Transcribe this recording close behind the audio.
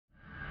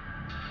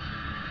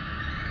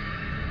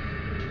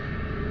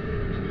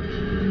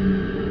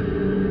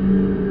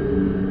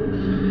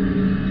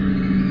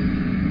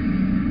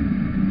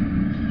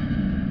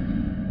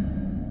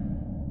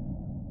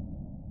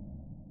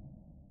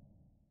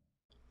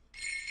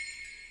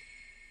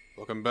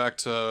Welcome back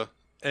to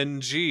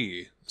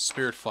NG.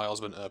 Spirit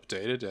file's been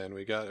updated, and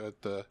we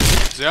got the...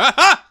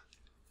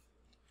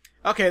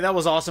 Okay, that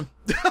was awesome.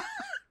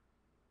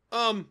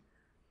 Well,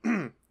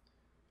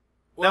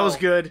 that was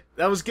good.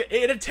 That was good.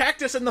 It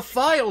attacked us in the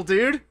file,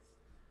 dude.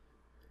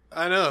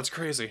 I know, it's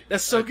crazy.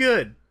 That's so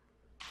good.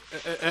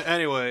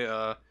 Anyway,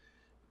 the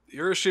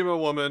Hiroshima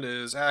woman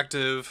is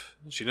active.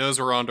 She knows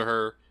we're onto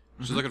her.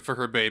 She's looking for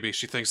her baby.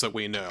 She thinks that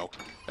we know.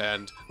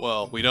 And,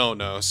 well, we don't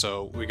know,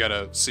 so we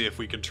gotta see if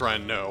we can try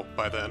and know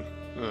by then.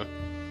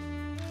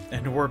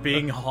 And we're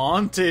being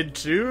haunted,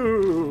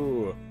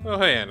 too. Oh,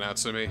 hey,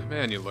 Natsumi.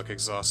 Man, you look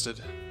exhausted.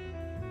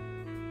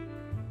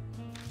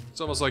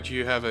 It's almost like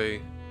you have a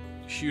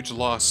huge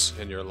loss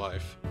in your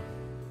life.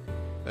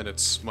 And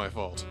it's my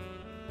fault.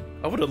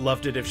 I would have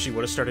loved it if she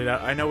would have started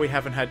out. I know we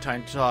haven't had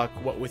time to talk,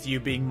 what with you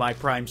being my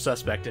prime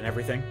suspect and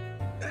everything.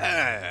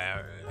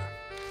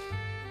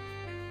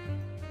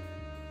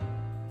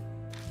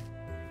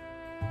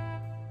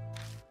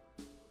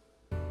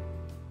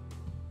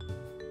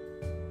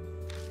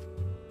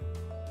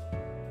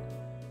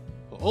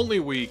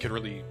 Only we can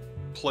really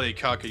play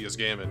Kakuya's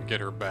game and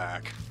get her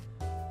back.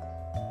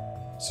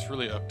 It's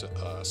really up to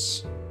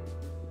us.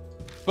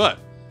 But,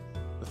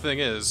 the thing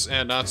is,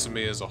 Aunt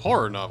Natsumi is a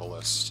horror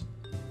novelist.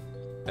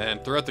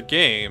 And throughout the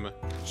game,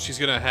 she's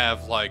gonna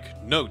have,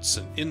 like, notes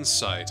and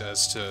insight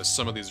as to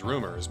some of these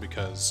rumors,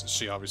 because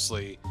she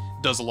obviously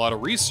does a lot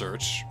of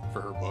research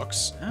for her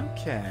books.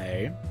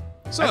 Okay.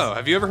 So,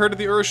 have you ever heard of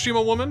the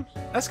Hiroshima woman?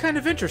 That's kind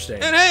of interesting.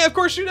 And hey, of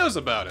course she knows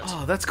about it!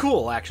 Oh, that's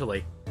cool,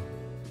 actually.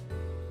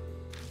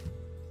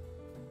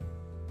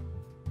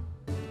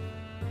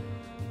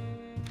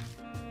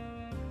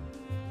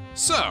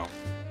 So,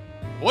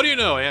 what do you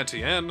know,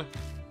 Auntie N?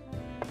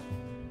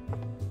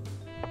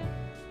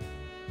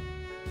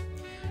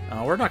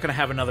 We're not gonna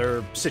have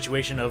another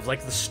situation of,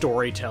 like, the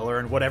storyteller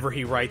and whatever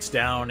he writes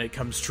down, it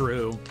comes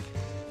true.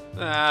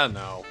 Ah,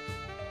 no.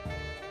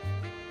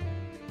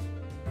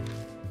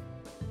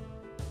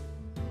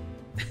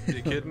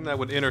 You kidding? That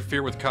would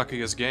interfere with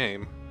Kakuya's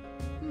game.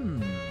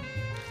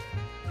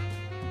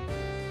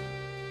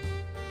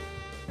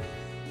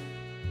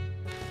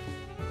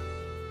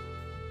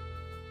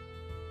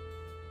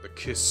 The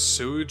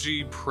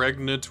Kisuji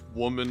pregnant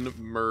woman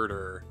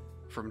murder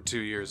from 2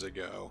 years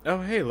ago.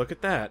 Oh, hey, look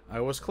at that. I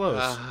was close.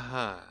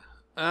 Uh-huh.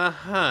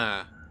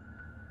 Uh-huh.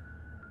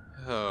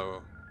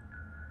 Oh.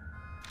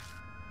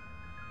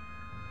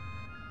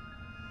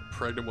 The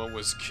pregnant one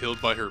was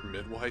killed by her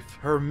midwife?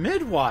 Her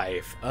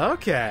midwife.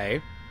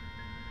 Okay.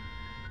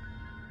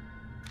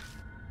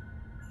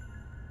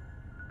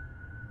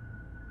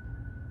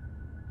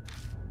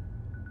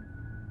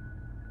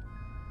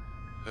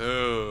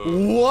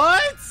 Oh.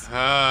 What?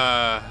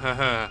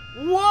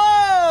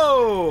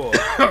 Whoa!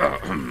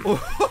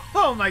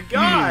 Oh my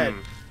god!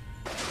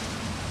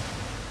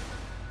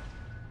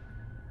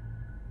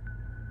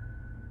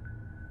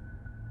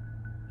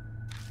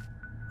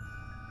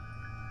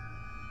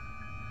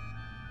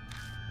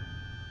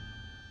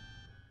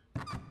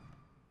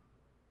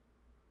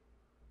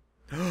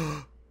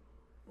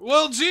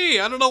 Well, gee,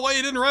 I don't know why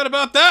you didn't write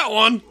about that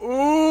one.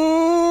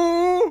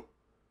 Ooh!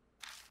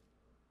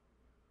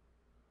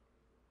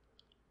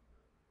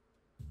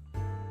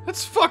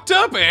 That's fucked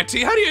up,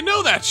 Auntie. How do you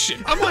know that shit?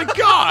 Oh my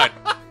god!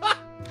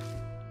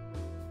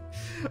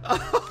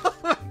 Oh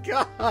my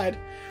god!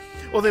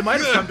 Well, they might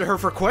have come to her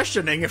for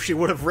questioning if she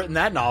would have written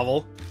that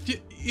novel.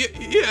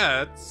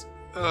 Yeah, it's...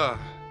 Wow!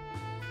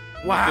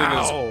 The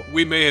thing is,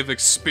 we may have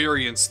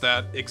experienced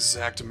that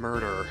exact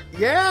murder.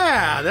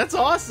 Yeah, that's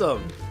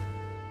awesome!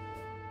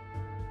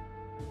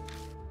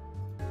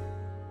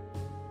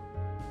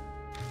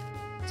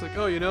 It's like,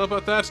 oh, you know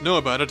about that? Know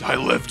about it. I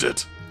lived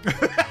it.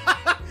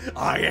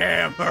 I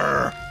am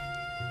her!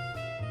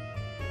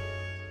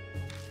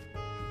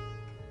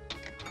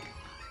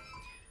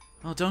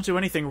 Well, don't do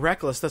anything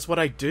reckless. That's what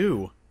I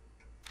do.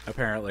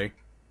 Apparently.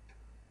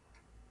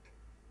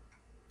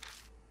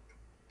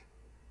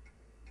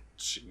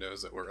 She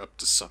knows that we're up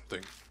to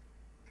something.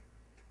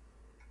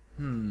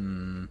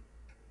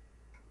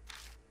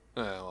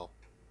 Well...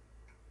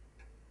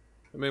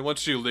 I mean,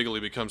 once you legally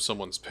become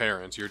someone's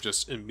parent, you're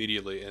just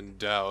immediately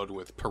endowed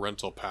with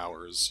parental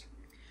powers.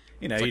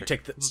 You know, It's you like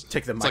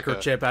take the like a-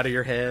 microchip out of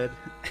your head.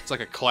 It's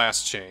like a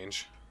class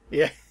change.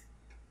 Yeah.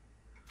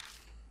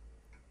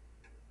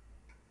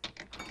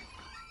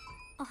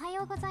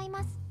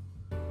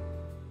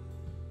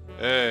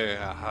 Hey,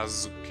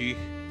 Hazuki.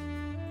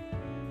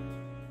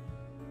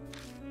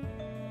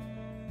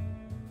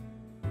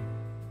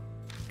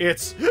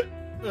 It's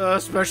a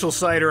special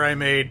cider I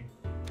made.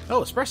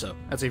 Oh, espresso.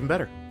 That's even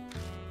better.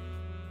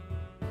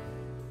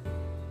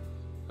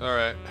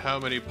 Alright, how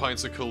many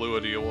pints of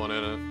Kahlua do you want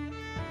in it?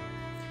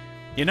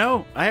 You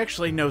know, I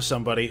actually know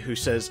somebody who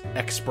says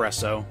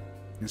espresso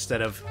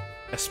instead of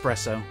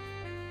espresso.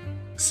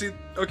 See,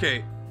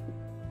 okay.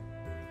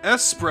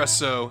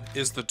 Espresso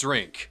is the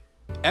drink.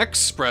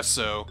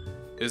 Espresso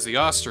is the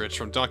ostrich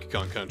from Donkey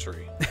Kong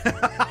Country.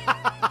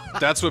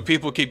 That's what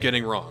people keep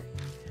getting wrong.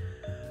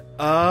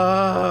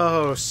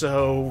 Oh,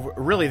 so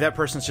really that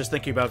person's just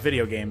thinking about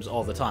video games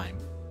all the time.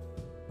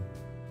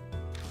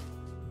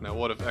 Now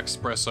what if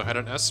Espresso had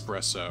an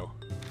espresso?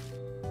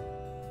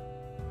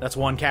 That's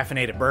one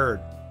caffeinated bird.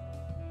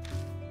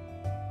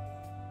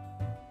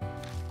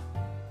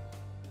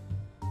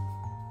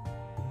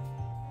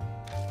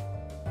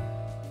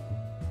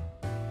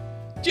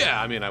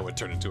 Yeah, I mean, I would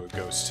turn into a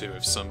ghost too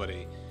if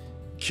somebody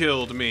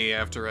killed me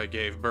after I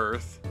gave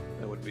birth.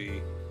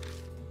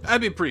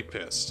 I'd be pretty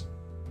pissed.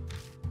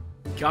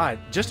 God,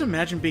 just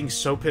imagine being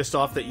so pissed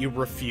off that you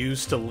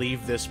refuse to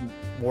leave this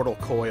mortal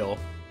coil.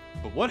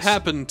 But what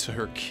happened to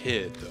her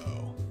kid,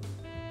 though?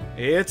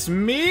 It's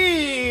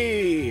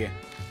me!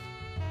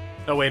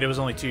 Oh wait, it was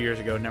only 2 years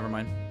ago, never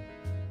mind.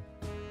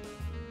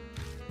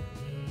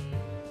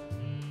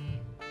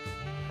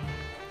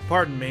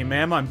 Pardon me,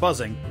 ma'am, I'm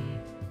buzzing.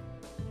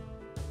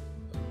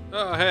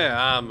 Oh, hey,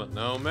 I'm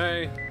Nome,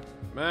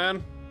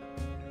 man.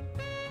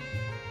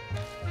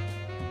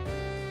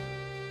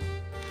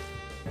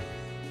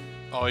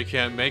 Oh, he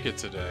can't make it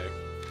today.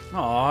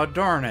 Aw,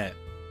 darn it.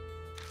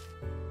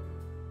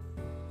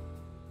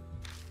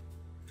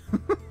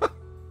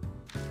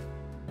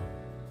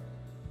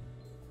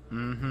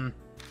 Mm-hmm.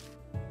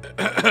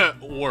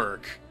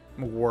 Work.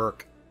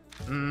 Work.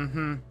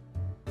 Mm-hmm.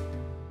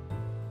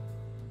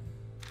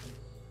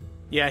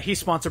 Yeah, he's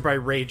sponsored by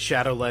Raid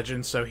Shadow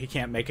Legends, so he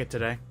can't make it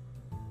today.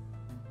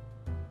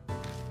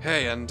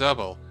 Hey,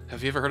 N-Double,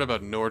 have you ever heard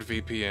about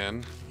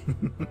NordVPN?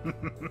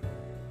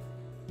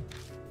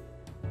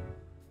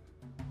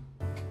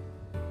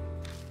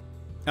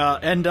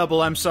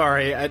 N-Double, I'm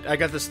sorry. I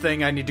got this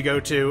thing I need to go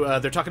to.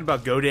 They're talking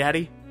about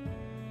GoDaddy.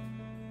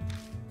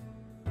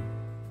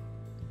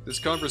 This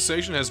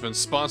conversation has been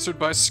sponsored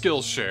by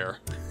Skillshare.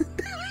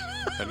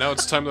 And now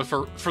it's time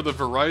for the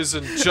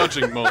Verizon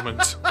judging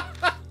moment.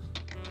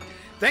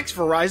 Thanks,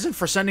 Verizon,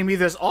 for sending me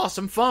this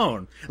awesome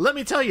phone. Let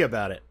me tell you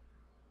about it.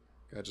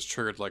 I just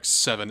triggered like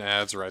 7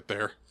 ads right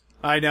there.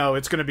 I know,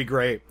 it's gonna be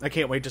great. I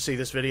can't wait to see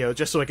this video,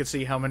 just so I can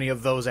see how many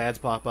of those ads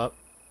pop up.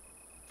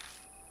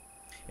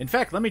 In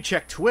fact, let me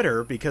check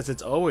Twitter, because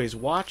it's always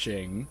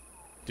watching.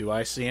 Do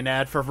I see an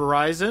ad for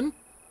Verizon?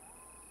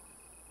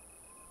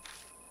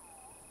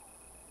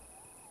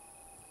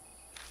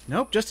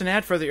 Nope, just an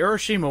ad for the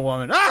Hiroshima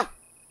woman. Ah!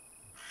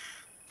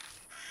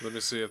 Let me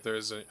see if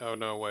there's a... Oh,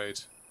 no,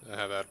 wait. I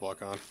have ad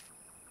block on.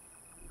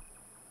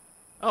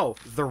 Oh,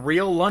 the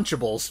real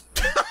Lunchables.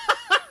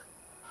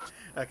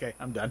 Okay,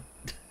 I'm done.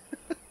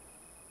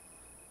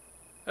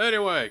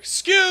 Anyway,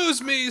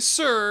 excuse me,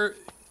 sir.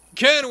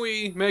 Can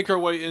we make our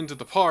way into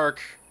the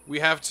park? We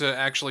have to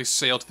actually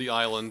sail to the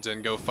island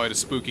and go fight a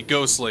spooky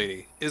ghost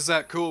lady. Is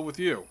that cool with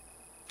you?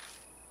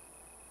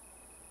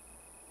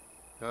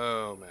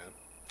 Oh, man.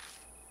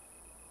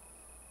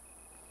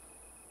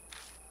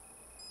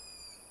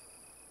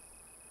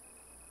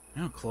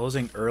 No,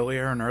 closing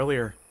earlier and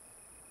earlier.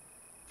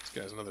 This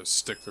guy's another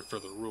stickler for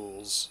the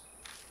rules.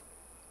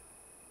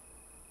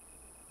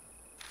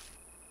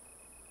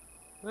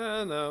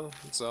 No,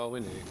 that's all we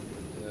need.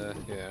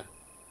 Yeah.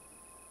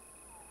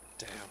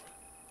 Damn.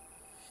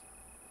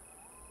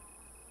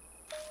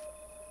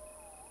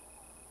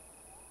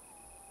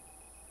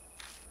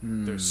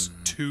 There's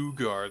 2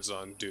 guards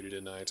on duty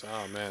tonight.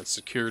 Oh man,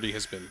 security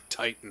has been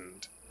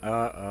tightened.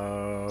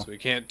 Uh-oh. So we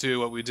can't do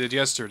what we did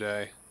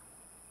yesterday.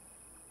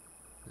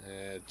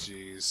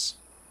 Jeez.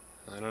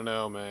 I don't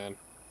know, man.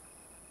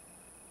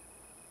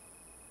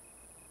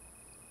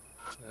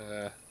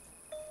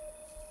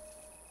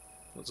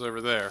 What's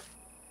over there?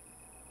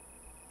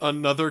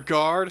 Another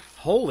guard?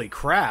 Holy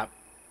crap.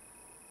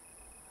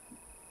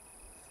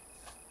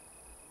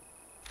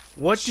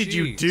 What did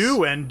you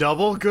do,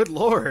 N-Double? Good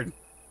lord.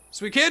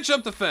 So we can't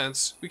jump the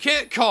fence, we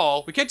can't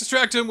call, we can't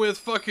distract him with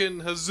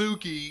fucking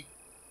Hazuki.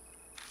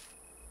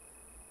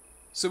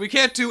 So we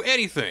can't do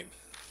anything.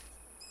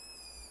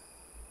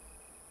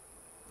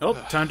 Oh,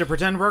 time to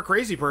pretend we're a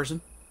crazy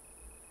person.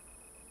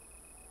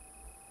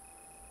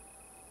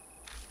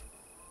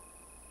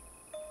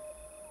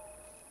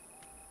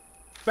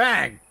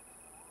 Bang!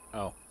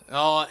 Oh.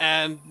 Oh,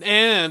 and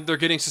they're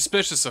getting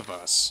suspicious of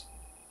us.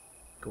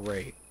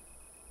 Great.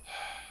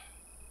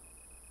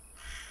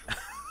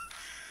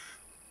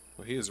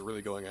 Well, he is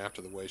really going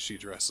after the way she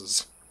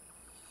dresses.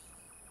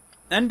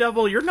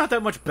 N-Double, you're not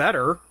that much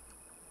better.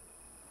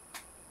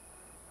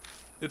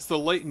 It's the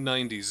late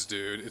 90s,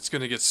 dude. It's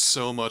gonna get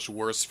so much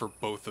worse for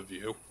both of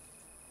you.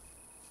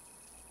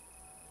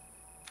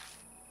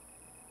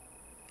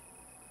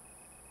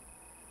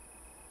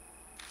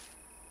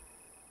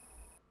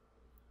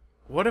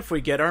 What if we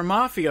get our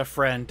mafia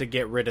friend to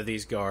get rid of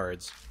these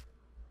guards?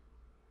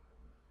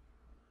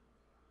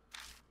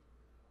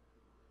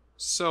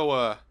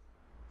 So,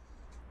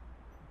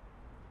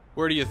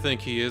 where do you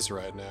think he is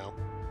right now?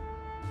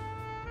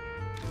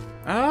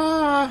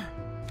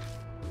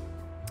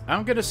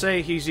 I'm gonna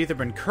say he's either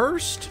been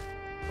cursed,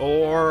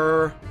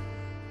 or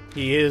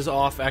he is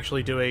off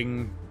actually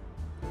doing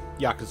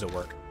Yakuza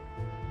work.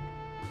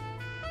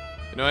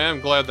 You know, I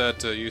am glad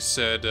that you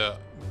said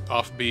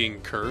off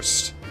being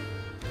cursed.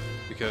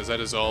 because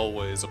that is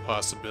always a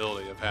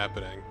possibility of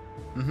happening.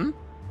 Mm-hmm.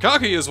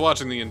 Kakuya is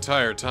watching the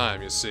entire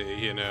time, you see,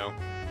 you know.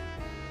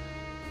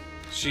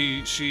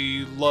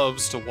 She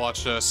loves to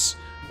watch us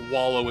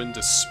wallow in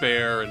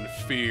despair and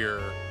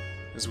fear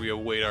as we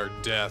await our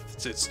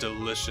death. It's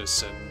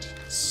delicious and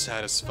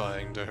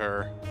satisfying to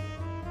her.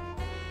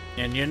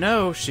 And you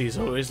know, she's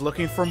always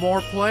looking for more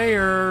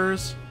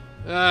players.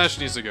 She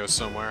needs to go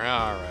somewhere.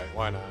 Alright,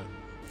 why not?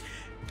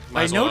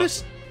 I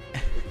noticed...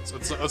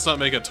 Let's not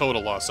make a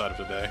total loss out of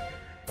today.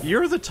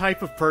 You're the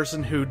type of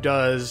person who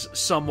does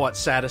somewhat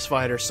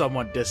satisfied or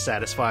somewhat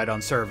dissatisfied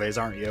on surveys,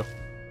 aren't you?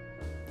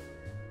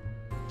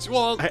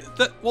 Well,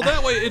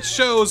 that way it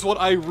shows what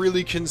I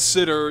really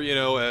consider, you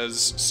know,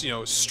 as, you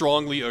know,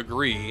 strongly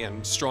agree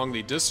and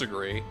strongly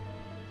disagree.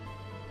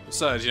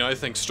 Besides, you know, I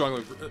think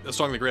strongly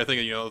agree. I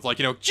think, you know, like,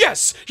 you know,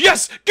 yes,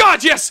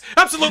 God, yes,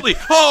 absolutely.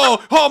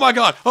 Oh my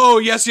God. Oh,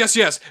 yes,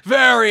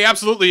 very,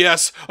 absolutely,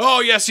 yes. Oh,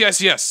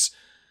 yes.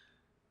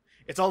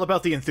 It's all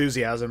about the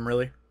enthusiasm,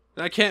 really.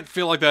 I can't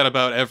feel like that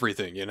about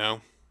everything, you know?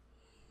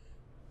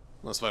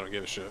 Unless if I don't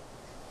give a shit.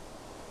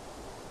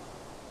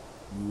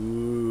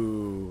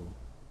 Ooh.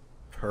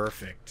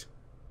 Perfect.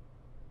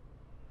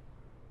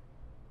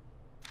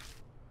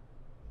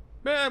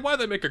 Man, why'd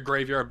they make a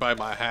graveyard by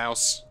my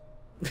house?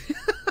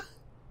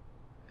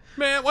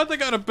 Man, why'd they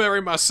gotta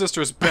bury my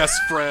sister's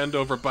best friend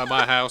over by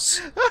my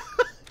house?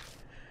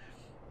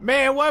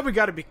 Man, why we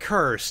gotta be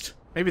cursed?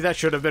 Maybe that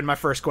should have been my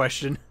first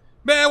question.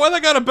 Man, why they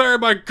gotta bury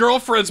my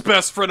girlfriend's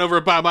best friend over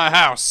by my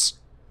house?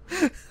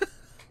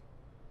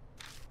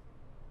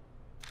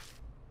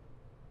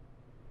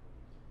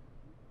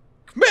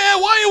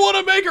 Man, why you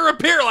wanna make her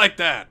appear like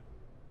that?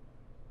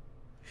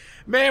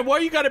 Man, why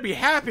you gotta be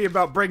happy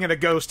about bringing a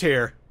ghost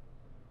here?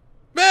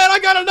 Man, I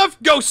got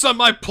enough ghosts on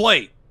my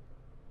plate!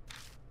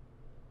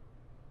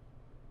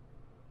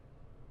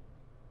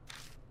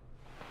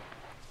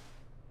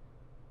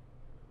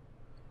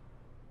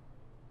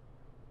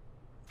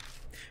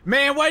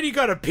 Man, why do you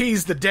gotta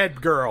appease the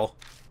dead girl?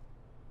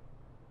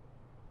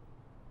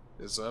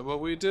 Is that what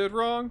we did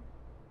wrong?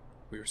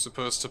 We were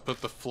supposed to put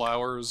the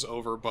flowers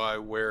over by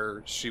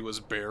where she was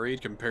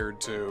buried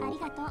compared to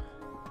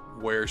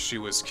where she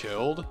was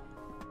killed?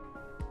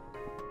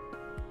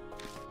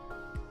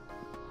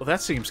 Well, that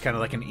seems kind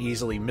of like an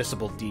easily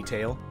missable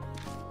detail.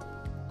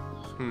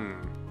 Well,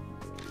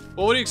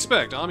 what do you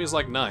expect? Ami's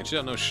like 9. She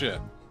doesn't know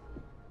shit.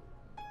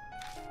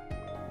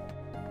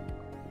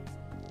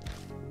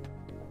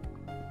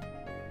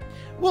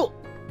 Well,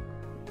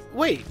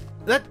 wait,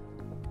 that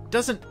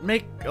doesn't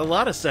make a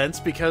lot of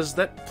sense, because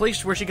that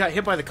place where she got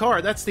hit by the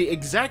car, that's the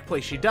exact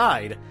place she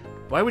died.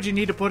 Why would you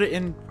need to put it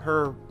in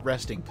her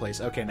resting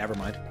place? Okay, never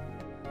mind.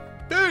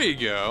 There you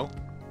go.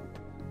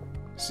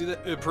 See,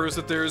 that it proves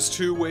that there's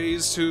 2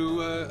 ways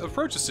to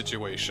approach a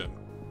situation.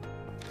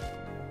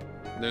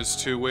 And there's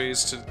 2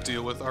 ways to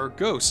deal with our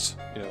ghost,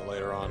 you know,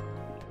 later on.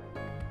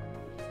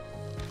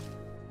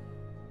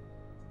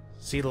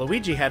 See,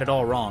 Luigi had it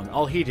all wrong.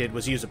 All he did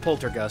was use a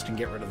poltergust and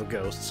get rid of the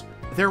ghosts.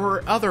 There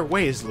were other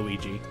ways,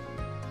 Luigi.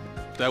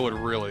 That would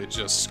really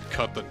just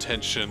cut the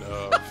tension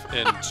of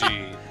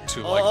NG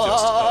to, like,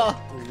 just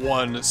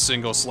one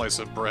single slice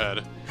of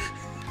bread.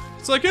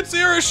 It's like, it's the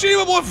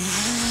Hiroshima boy!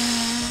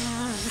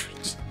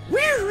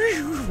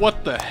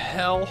 What the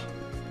hell?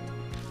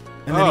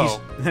 And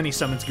then he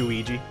summons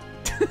Guigi.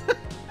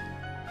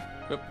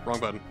 Oop, wrong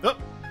button. Oh.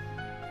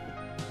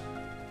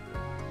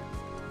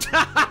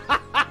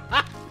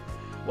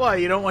 Why,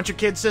 you don't want your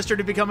kid sister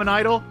to become an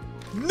idol?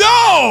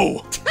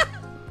 No!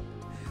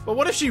 But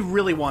what if she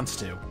really wants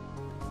to?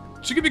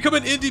 She could become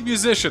an indie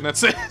musician,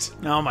 that's it.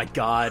 Oh my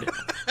god.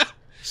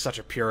 Such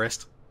a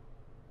purist.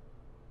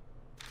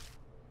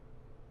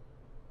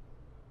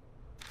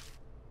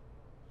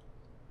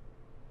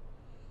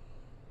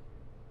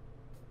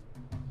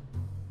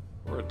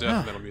 Or a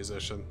death metal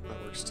musician.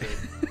 That works too.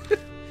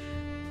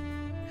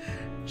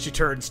 She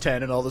turns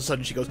 10 and all of a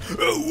sudden she goes,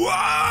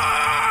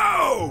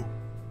 "Wow!"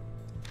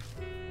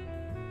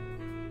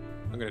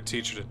 I'm gonna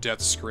teach her to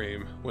death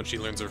scream when she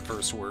learns her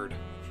first word.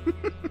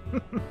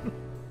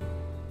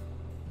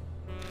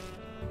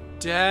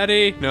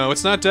 Daddy? No,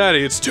 it's not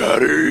Daddy, it's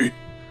Daddy!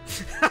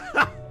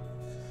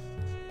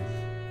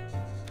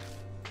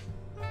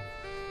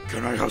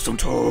 Can I have some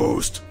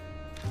toast?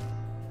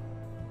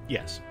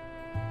 Yes.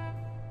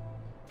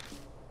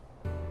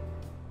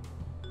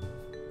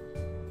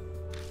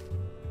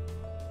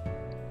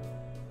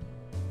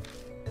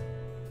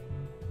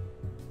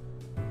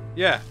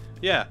 Yeah,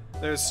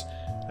 there's...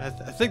 I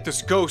think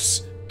there's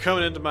ghosts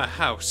coming into my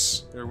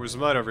house. There was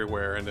mud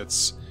everywhere, and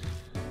it's...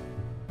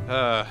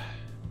 I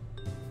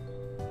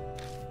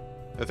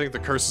think the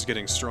curse is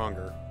getting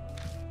stronger.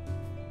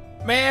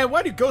 Man,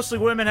 why do ghostly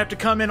women have to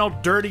come in all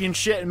dirty and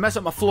shit and mess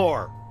up my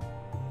floor?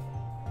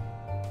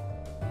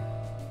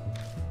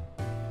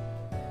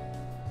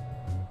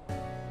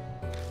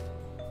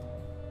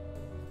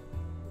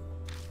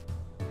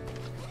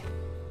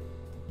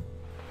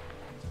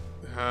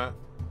 Huh?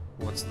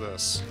 What's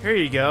this? Here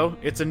you go.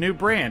 It's a new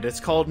brand. It's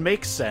called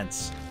Make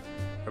Sense.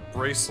 A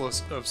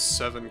bracelet of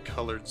 7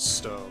 colored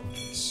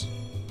stones.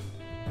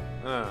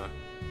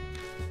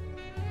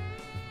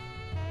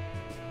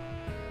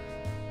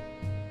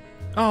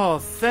 Oh,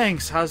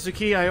 thanks,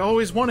 Hazuki. I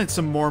always wanted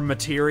some more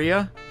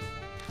materia.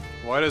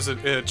 Why does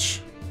it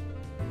itch?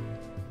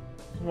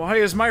 Why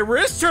is my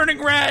wrist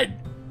turning red?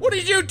 What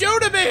did you do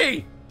to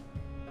me?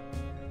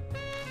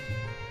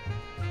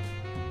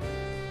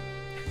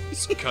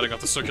 It's cutting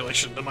off the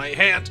circulation to my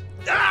hand.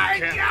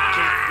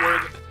 Can't wear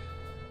the...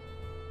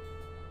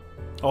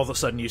 All of a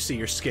sudden, you see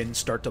your skin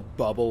start to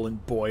bubble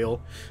and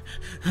boil.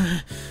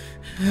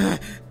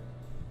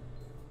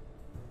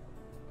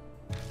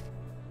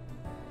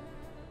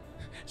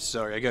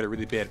 Sorry, I got a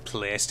really bad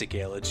plastic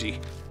allergy.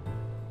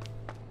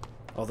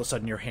 All of a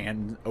sudden, your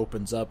hand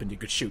opens up and you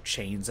could shoot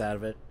chains out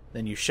of it.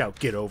 Then you shout,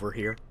 "Get over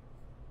here."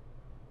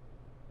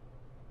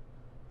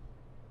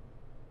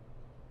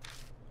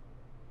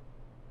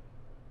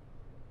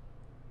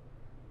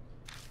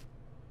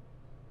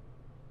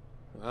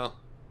 Well,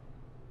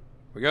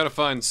 we gotta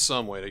find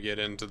some way to get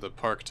into the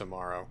park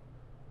tomorrow.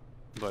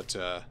 But,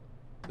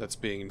 that's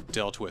being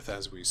dealt with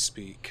as we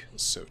speak,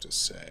 so to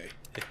say.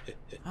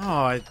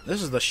 Oh,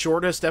 this is the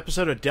shortest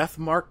episode of Death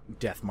Mark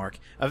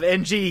of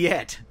NG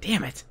yet.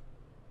 Damn it!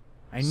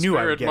 I knew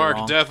I would get it Mark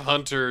wrong. Death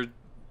Hunter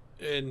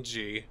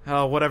NG.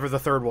 Oh, whatever the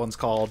third one's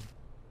called.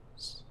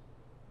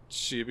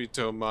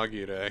 Shibito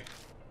Magire.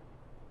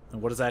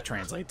 And what does that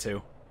translate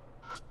to?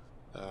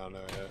 I don't know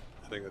yet.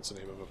 I think that's the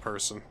name of a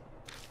person.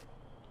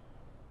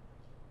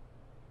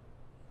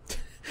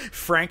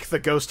 Frank the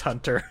Ghost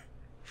Hunter.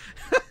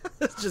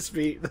 Let's just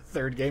be the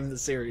third game in the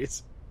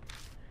series.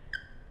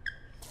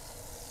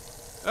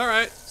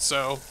 Alright,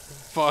 so,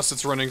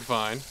 faucet's running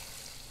fine.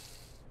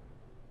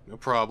 No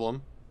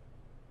problem.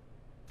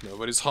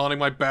 Nobody's haunting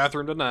my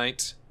bathroom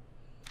tonight.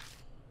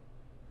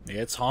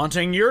 It's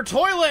haunting your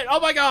toilet! Oh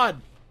my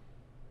god!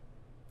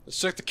 Let's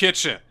check the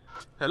kitchen.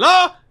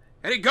 Hello?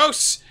 Any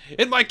ghosts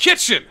in my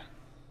kitchen?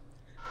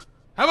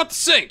 How about the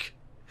sink?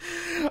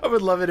 I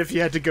would love it if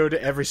you had to go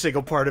to every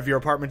single part of your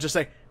apartment just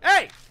say,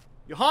 "Hey!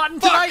 You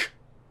haunting tonight?" Fuck!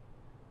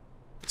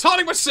 It's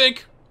haunting my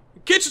sink. The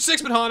kitchen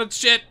sink's been haunted.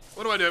 Shit.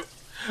 What do I do?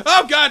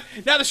 Oh god,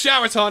 now the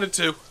shower's haunted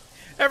too.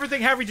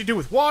 Everything having to do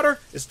with water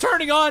is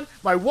turning on.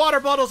 My water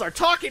bottles are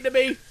talking to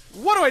me.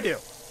 What do I do?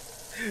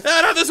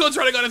 Ah, no, this one's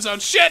running on its own.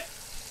 Shit!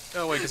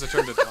 Oh wait, because I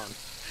turned it on.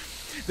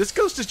 This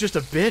ghost is just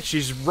a bitch.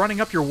 She's running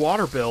up your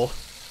water bill.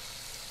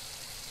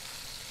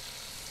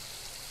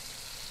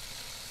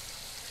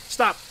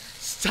 Stop!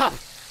 Stop!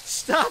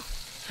 Stop!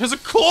 There's a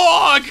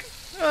clog!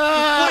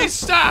 Please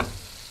stop!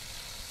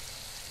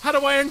 How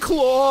do I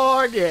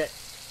unclog it?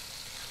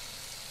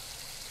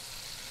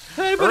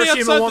 Anybody Urshima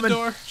outside woman. the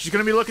door? She's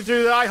gonna be looking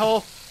through the eye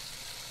hole.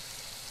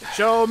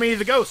 Show me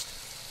the ghost.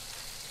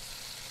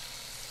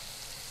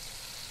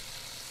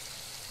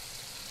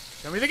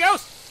 Show me the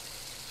ghost.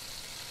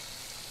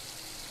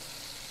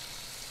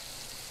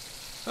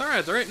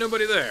 Alright, there ain't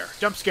nobody there.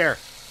 Jump scare.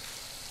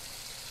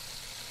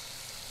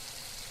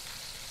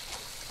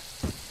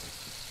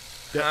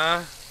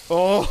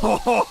 Oh!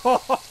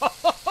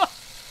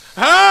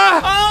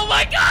 Ah! Oh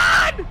my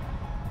god!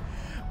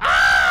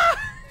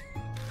 Ah!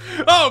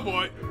 Oh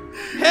boy!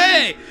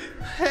 Hey!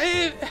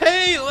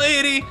 Hey,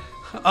 lady!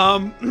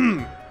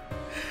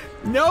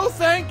 No,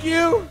 thank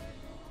you.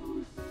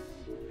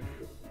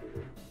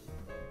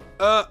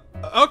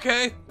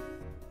 Okay.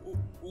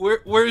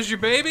 Where's your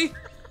baby?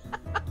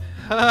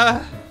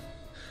 Oh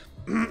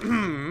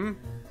no!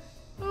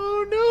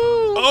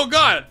 Oh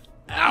god!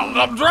 Ow,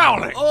 I'm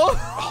drowning!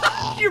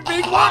 Oh, you're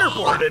being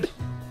waterboarded.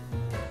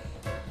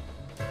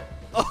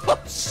 Oh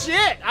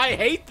shit! I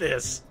hate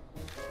this.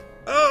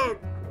 Oh!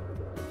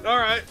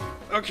 Alright,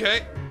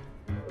 okay.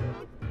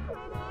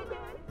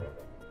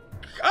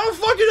 I don't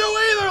fucking know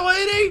either,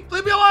 lady!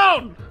 Leave me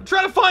alone! I'm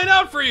trying to find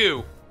out for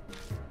you!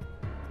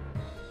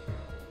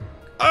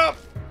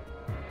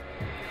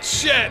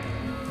 Shit!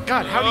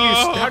 God,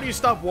 how do you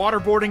stop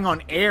waterboarding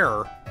on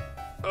air?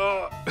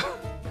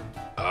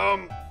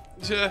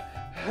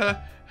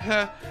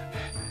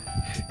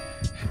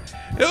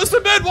 It was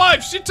the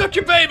midwife! She took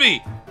your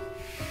baby!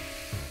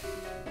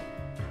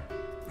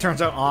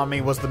 Turns out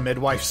Ami was the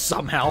midwife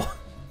somehow.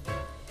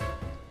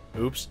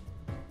 Oops.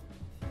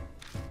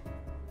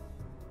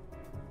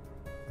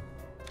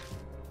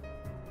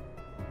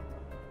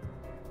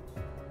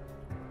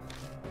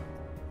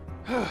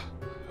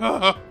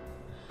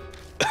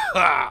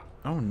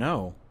 Oh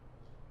no.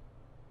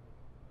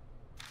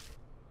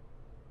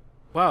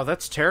 Wow,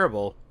 that's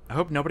terrible. I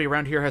hope nobody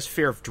around here has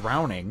fear of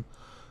drowning.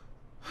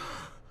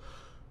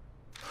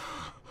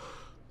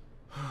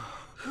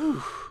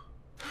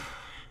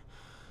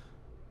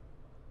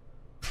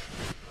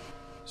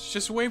 She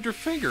just waved her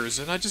fingers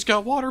and I just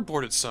got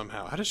waterboarded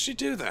somehow. How does she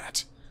do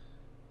that?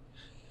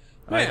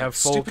 I Man, have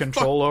full stupid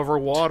control over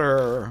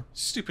water.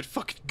 Stupid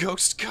fucking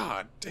ghost.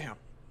 God damn.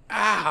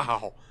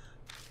 Ow.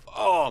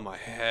 Oh, my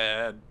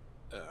head.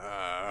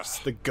 It's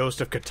the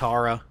ghost of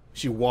Katara.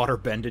 She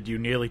waterbended you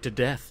nearly to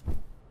death.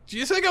 Do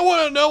you think I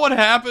want to know what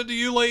happened to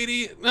you,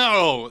 lady?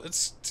 No,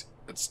 it's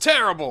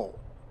terrible.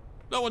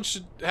 No one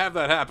should have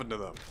that happen to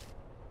them.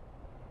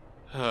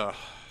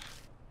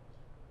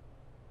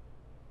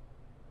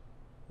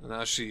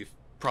 Now she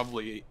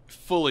probably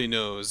fully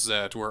knows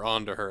that we're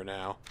onto her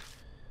now.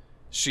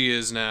 She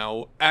is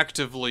now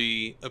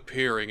actively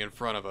appearing in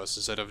front of us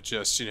instead of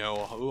just, you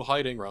know,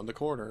 hiding around the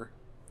corner.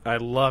 I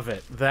love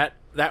it. That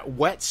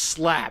wet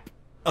slap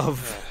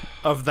of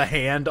the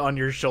hand on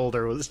your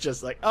shoulder was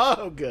just like,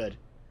 oh, good.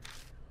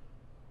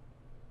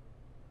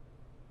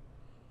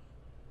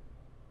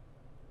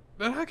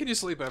 But how can you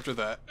sleep after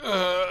that?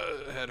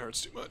 Head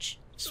hurts too much.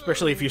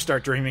 Especially if you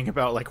start dreaming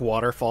about, like,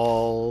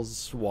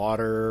 waterfalls,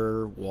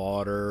 water. 3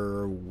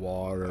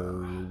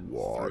 a.m.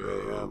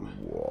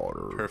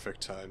 Water.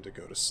 Perfect time to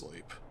go to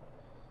sleep.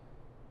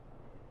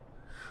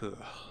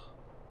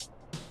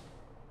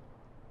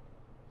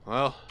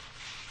 Well,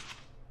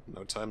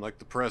 no time like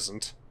the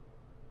present.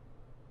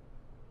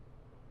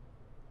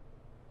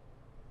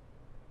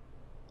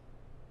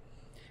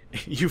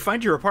 You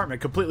find your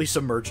apartment completely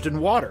submerged in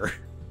water.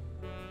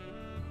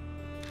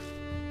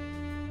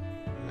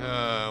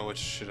 What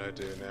should I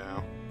do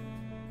now?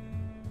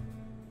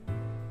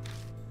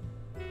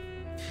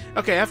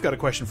 Okay, I've got a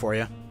question for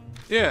you.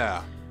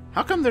 Yeah.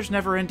 How come there's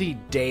never any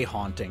day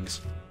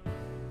hauntings?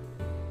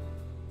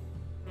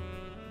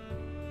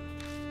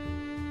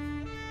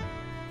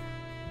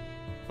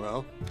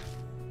 Well,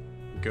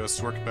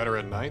 ghosts work better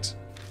at night,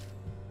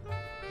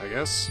 I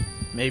guess.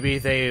 Maybe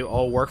they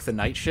all work the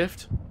night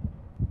shift?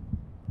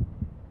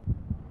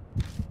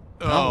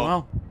 Oh,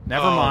 well,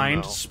 never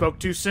mind. No. Spoke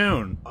too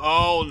soon.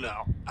 Oh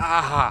no.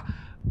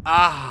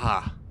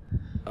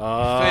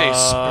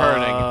 Face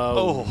burning.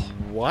 Oh.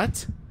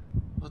 What?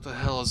 What the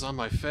hell is on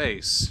my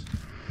face?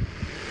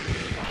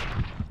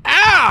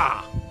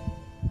 Ah!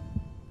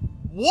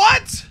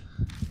 What?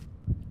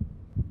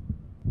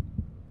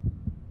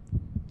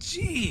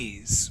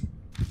 Jeez.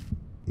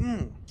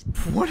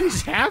 What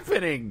is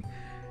happening?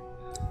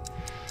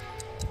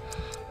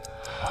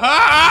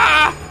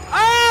 Ah!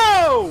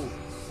 Oh!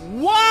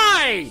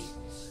 Why?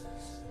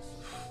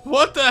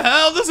 What the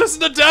hell? This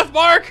isn't a death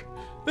mark!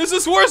 This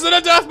is worse than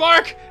a death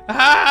mark!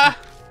 Ah!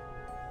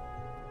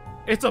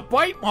 It's a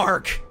bite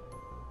mark.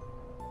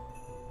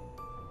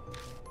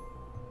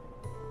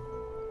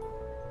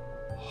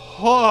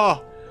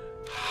 Oh!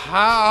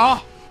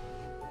 How?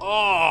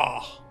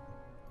 Oh!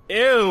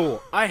 Ew,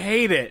 I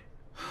hate it.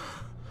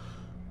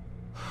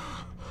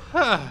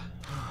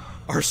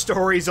 Our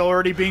story's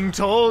already being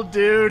told,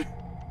 dude.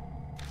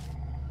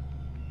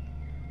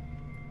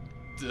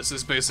 This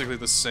is basically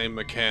the same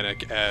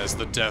mechanic as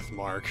the death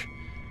mark.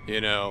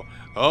 You know,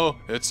 oh,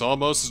 it's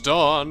almost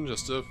dawn,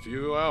 just a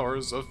few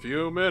hours, a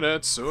few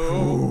minutes,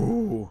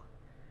 Ooh.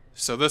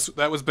 So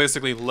that was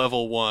basically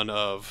level 1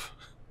 of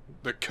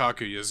the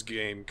Kakuya's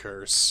game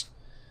curse.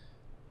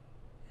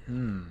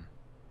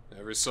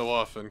 Every so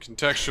often,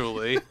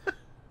 contextually,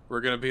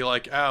 we're gonna be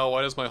like, ow,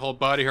 why does my whole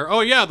body hurt?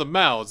 Oh yeah, the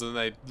mouths,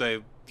 and they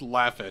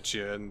laugh at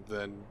you and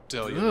then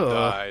tell you to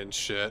die and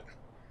shit.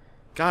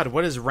 God,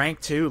 what is rank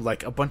 2?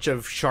 Like a bunch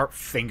of sharp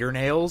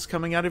fingernails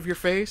coming out of your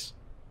face?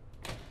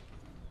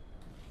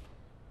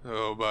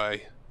 Oh,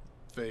 by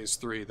phase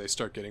 3, they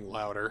start getting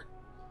louder.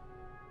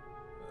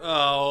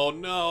 Oh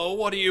no,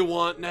 what do you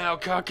want now,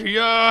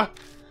 Kakuya?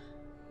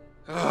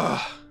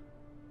 Ugh.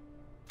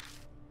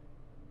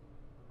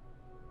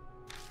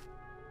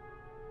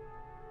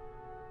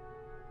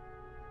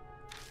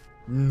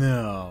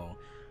 No.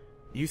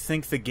 You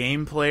think the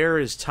game player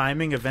is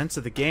timing events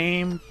of the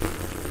game?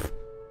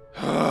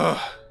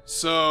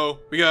 So,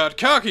 we got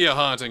Kakuya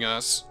haunting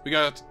us, we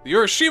got the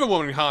Urashima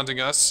woman haunting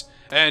us,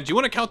 and do you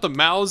want to count the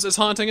mouths as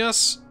haunting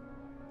us?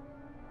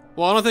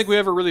 Well, I don't think we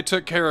ever really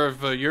took care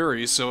of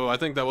Yuri, so I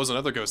think that was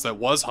another ghost that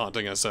was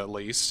haunting us at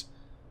least.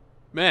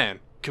 Man,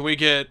 can we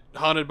get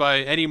haunted by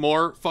any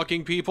more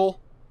fucking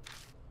people?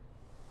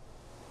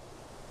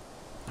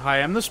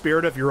 Hi, I'm the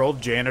spirit of your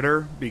old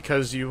janitor.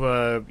 Because you,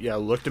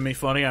 looked at me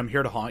funny, I'm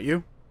here to haunt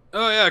you.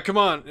 Oh yeah, come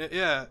on,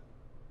 yeah.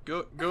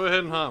 Go ahead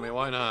and haunt me,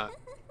 why not?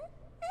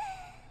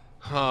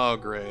 Oh,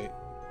 great.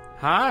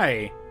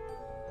 Hi.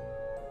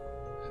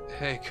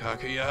 Hey,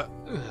 Kakuya.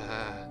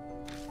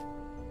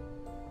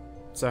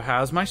 So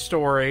how's my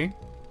story?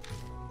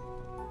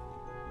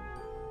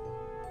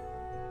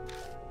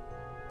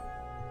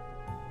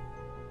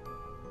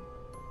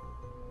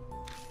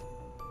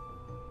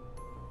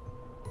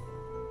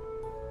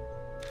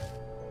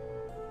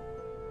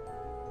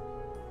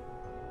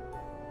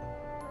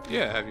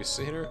 Yeah, have you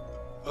seen her?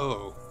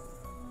 Oh.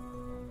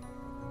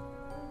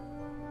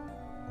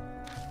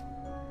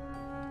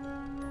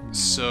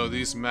 So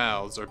these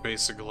mouths are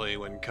basically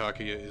when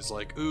Kakuya is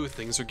like, ooh,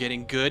 things are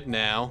getting good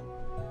now.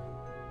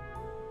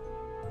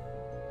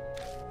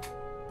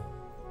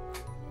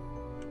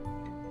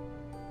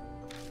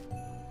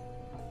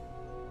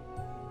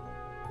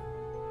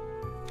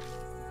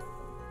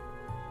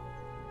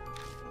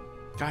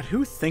 God,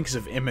 who thinks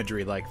of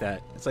imagery like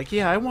that? It's like,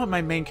 yeah, I want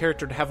my main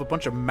character to have a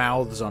bunch of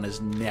mouths on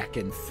his neck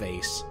and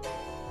face.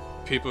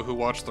 People who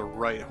watch the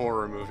right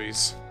horror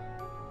movies.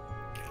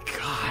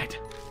 God.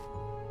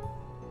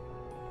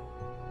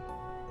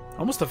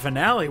 Almost a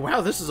finale.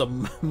 Wow, this is a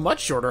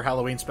much shorter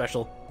Halloween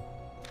special.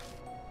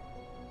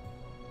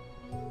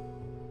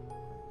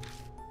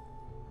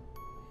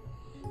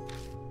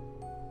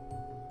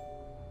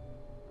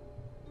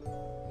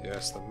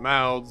 Yes, the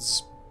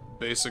mouths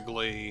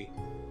basically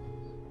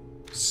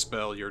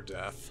spell your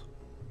death.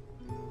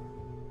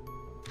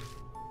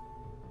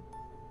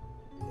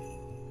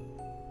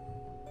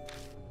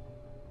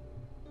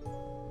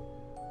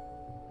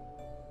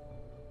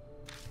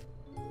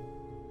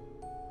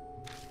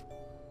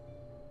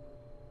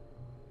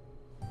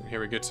 And here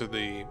we get to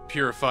the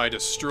Purify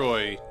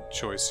Destroy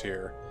choice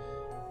here.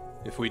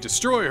 If we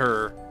destroy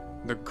her,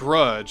 the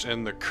grudge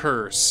and the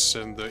curse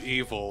and the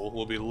evil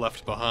will be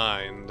left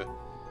behind.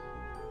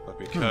 But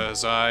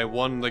because I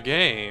won the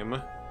game,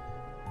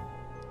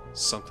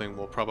 something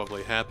will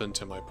probably happen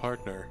to my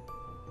partner.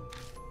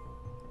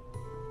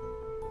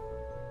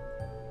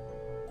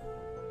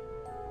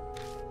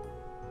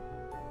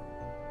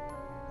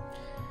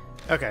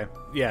 Okay,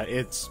 yeah,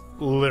 it's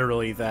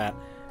literally that.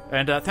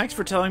 And thanks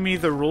for telling me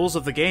the rules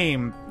of the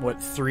game,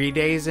 what, 3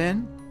 days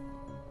in?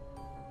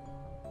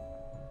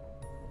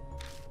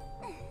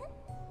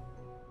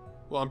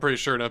 Well, I'm pretty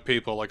sure enough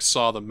people, like,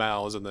 saw the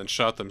mouths and then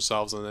shot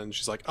themselves, and then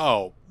she's like,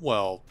 oh,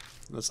 well,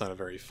 that's not a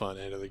very fun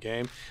end of the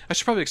game. I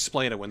should probably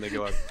explain it when they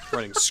go out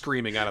running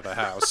screaming out of the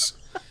house.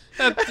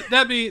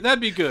 That'd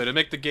be good, and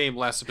make the game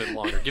last a bit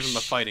longer, give them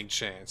a fighting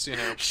chance, you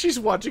know? She's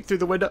watching through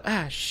the window.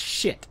 Ah,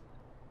 shit.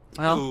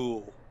 Well,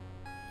 Ooh.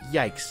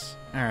 yikes.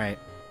 Alright.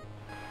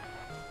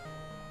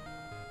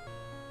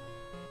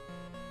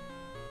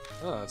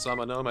 Oh, it's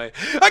Amanome.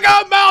 I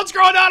got mouths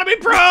growing out of me,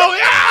 bro!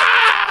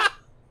 Yeah!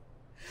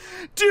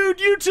 Dude,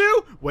 you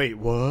too? Wait,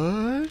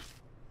 what?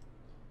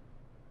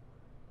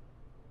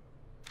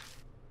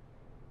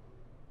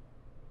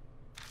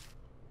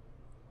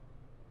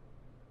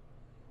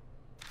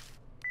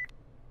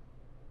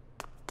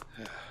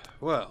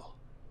 Well.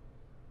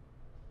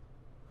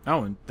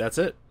 Oh, and that's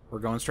it. We're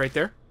going straight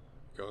there?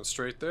 Going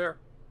straight there.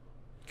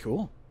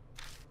 Cool.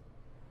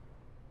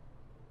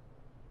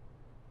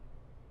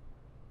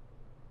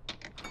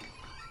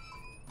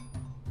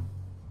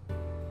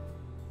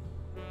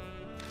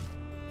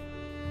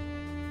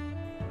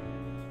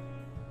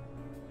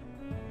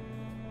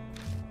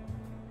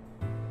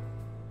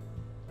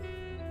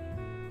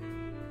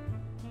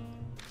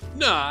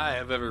 Nah, I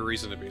have every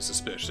reason to be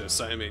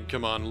suspicious. I mean,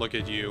 come on, look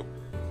at you.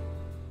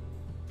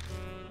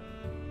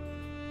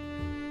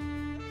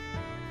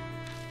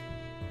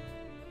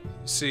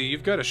 See,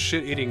 you've got a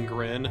shit-eating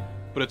grin,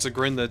 but it's a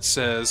grin that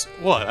says,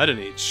 what? I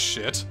didn't eat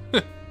shit.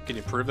 Can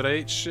you prove that I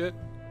ate shit?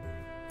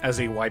 As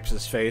he wipes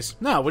his face.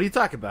 No, what are you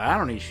talking about? I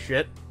don't eat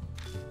shit.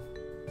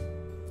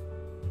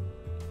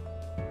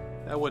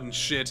 That wasn't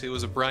shit, it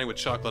was a brine with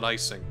chocolate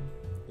icing.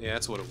 Yeah,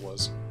 that's what it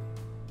was.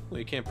 Well,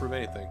 you can't prove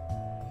anything.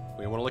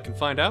 We want to look and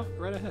find out?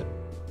 Right ahead.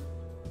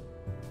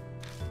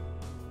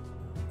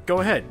 Go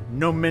ahead.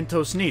 No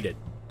Mentos needed.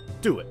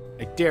 Do it.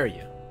 I dare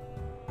you.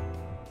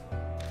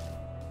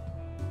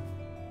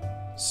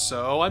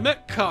 So, I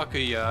met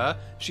Kakuya.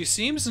 She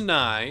seems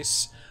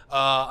nice.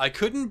 I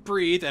couldn't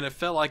breathe, and it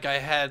felt like I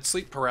had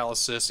sleep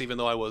paralysis, even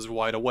though I was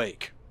wide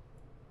awake.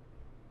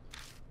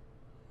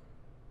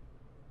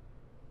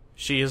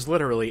 She is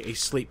literally a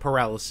sleep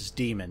paralysis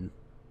demon.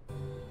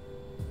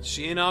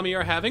 She and Ami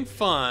are having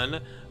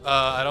fun.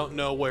 I don't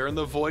know where in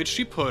the void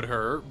she put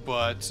her,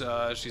 but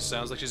she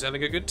sounds like she's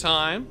having a good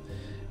time.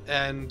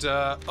 And,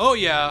 oh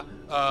yeah,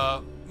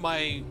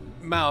 my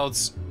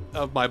mouths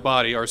of my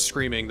body are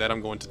screaming that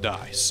I'm going to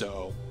die,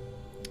 so...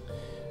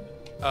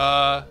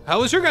 how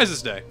was your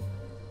guys' day?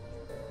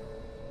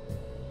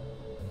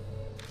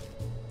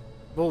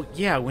 Well,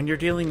 yeah, when you're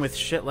dealing with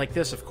shit like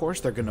this, of course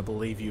they're gonna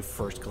believe you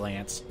first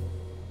glance.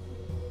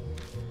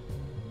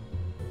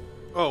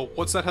 Oh,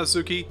 what's that,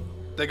 Hazuki?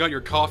 They got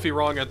your coffee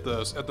wrong at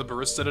the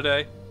barista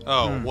today?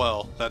 Oh,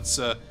 well, that's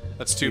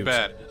too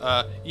bad.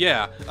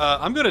 Yeah,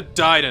 I'm gonna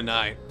die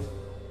tonight.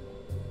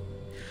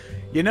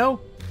 You know,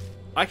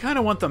 I kind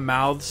of want the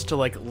mouths to,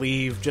 like,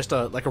 leave just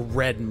a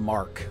red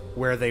mark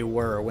where they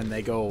were when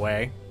they go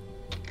away.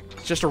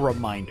 It's just a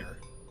reminder.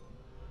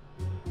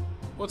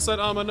 What's that,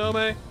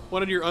 Amanome?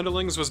 One of your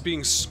underlings was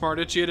being smart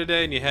at you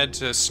today and you had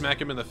to smack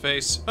him in the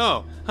face?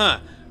 Oh, huh.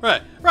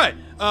 Right.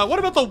 What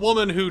about the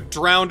woman who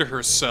drowned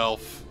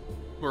herself?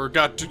 Or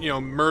got,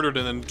 murdered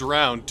and then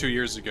drowned 2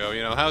 years ago?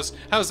 You know,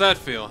 how's that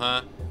feel,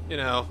 huh? You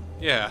know,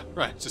 yeah,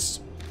 right,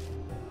 just...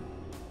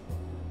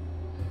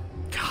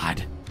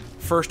 God.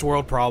 First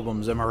world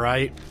problems, am I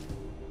right?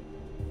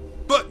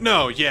 But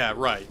no, yeah,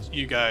 right.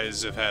 You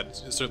guys have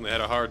certainly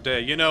had a hard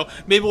day. You know,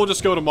 maybe we'll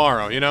just go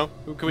tomorrow, you know?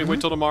 Can we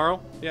wait till tomorrow?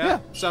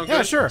 Yeah? Sound good?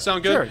 Yeah, sure.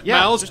 Sound good? Sure, yeah,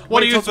 Miles, just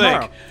what do wait you till think?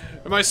 tomorrow.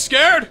 Am I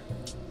scared?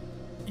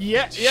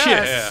 Yeah, yes.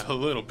 Yeah, a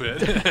little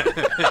bit.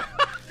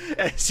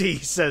 As he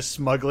says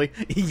smugly,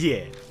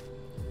 yeah.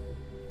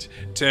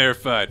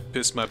 Terrified.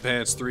 Pissed my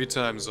pants 3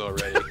 times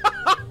already.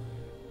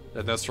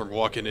 And that's from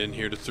walking in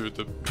here through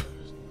the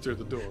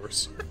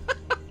doors.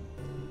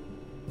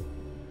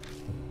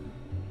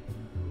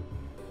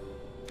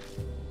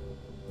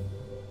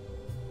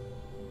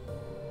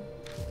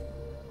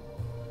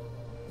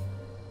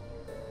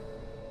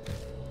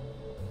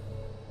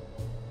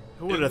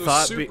 Who would have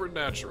thought? In the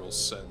supernatural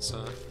sense,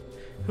 huh?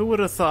 Who would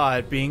have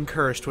thought being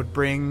cursed would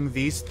bring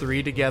these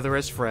 3 together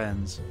as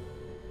friends?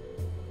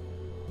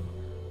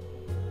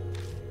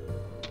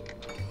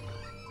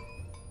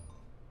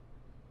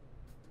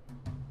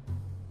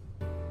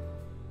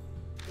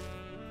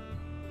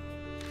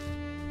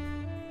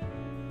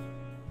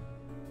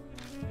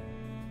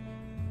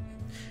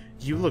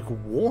 You look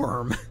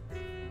warm.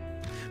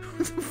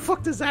 What the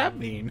fuck does that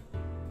mean?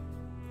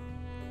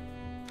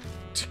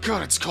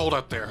 God, it's cold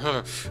out there,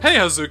 huh? Hey,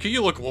 Hazuki,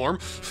 you look warm.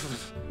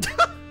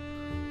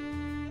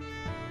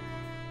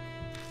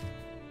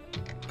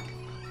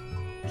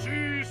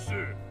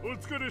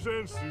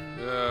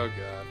 Oh,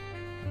 God.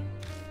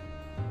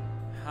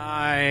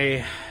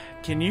 Hi.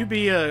 Can you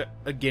be a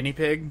guinea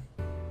pig?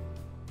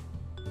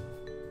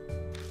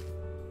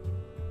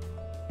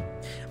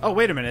 Oh,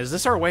 wait a minute. Is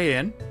this our way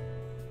in?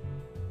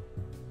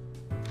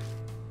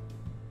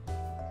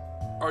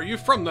 Are you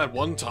from that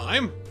one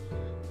time?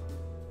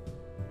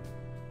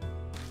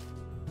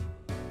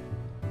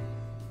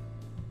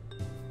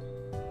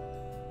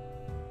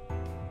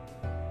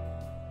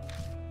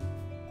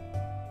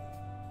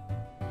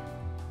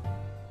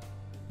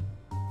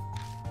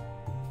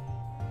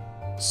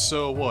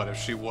 So what, if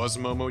she was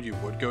Momo, you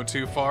would go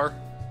too far?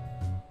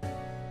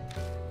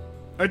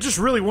 I just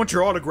really want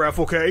your autograph,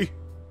 okay?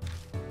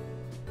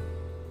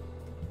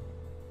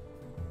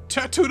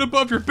 Tattooed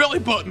above your belly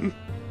button!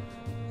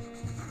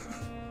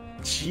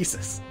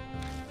 Jesus.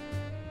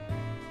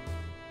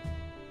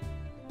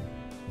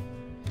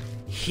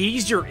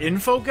 He's your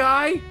info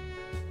guy?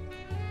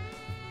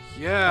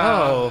 Yeah.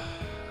 Oh.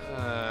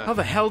 How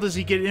the hell does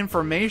he get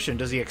information?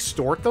 Does he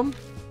extort them?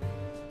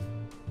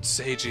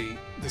 Seiji,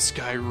 this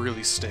guy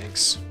really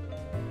stinks.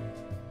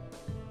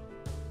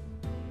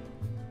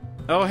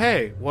 Oh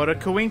hey, what a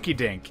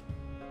coinky-dink.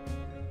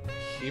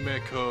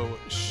 Himeko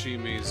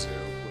Shimizu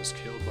was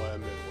killed by a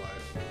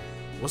midwife.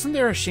 Wasn't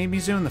there a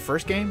Shimizu in the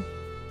first game?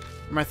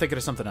 Or am I thinking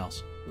of something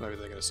else? Maybe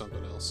thinking of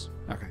something else.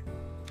 Okay.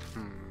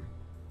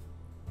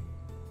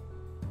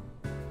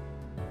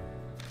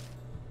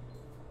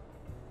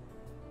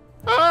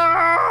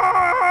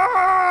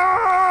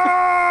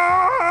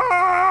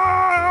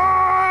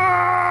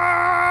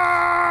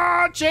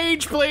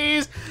 Change,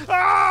 please!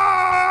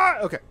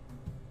 Okay.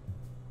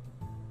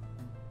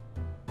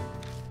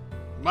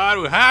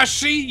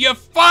 Maruhashi, you're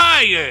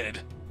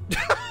fired!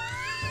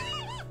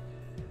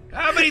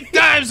 How many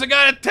times I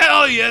gotta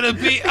tell you to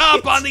be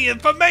up on the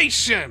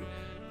information?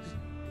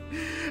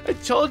 I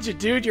told you,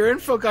 dude, your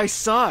info guy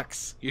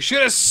sucks. You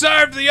should have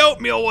served the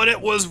oatmeal when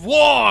it was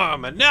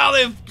warm, and now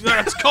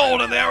it's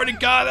cold and they already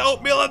got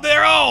oatmeal of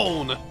their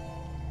own.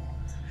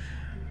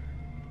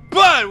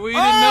 But we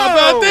didn't know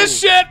about this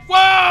shit.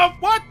 Whoa!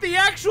 What the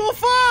actual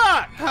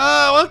fuck?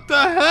 What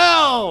the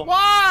hell?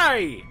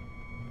 Why?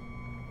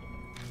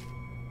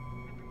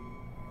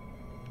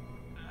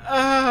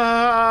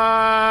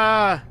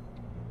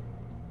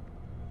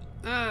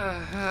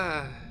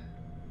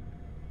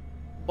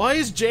 Why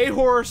is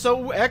J-Horror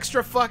so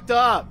extra fucked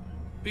up?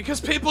 Because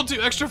people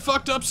do extra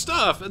fucked up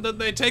stuff, and then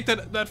they take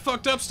that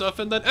fucked up stuff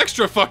and then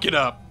extra fuck it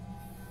up.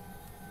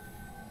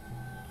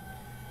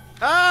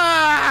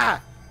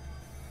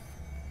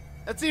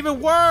 That's even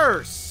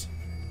worse!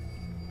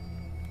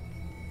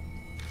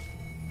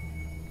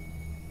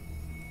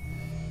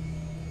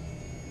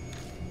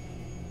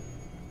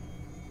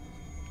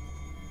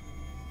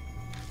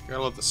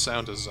 Gotta love the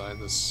sound design,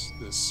 this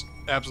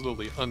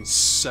absolutely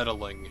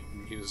unsettling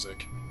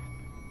music.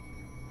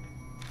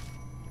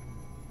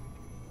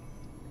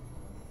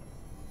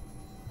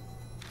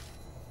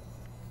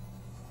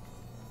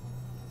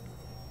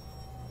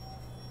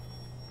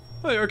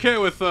 Well, you're okay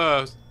with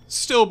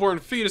stillborn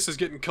fetuses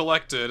getting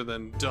collected and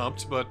then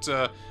dumped, but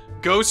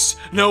ghosts?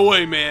 No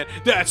way, man.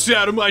 That's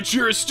out of my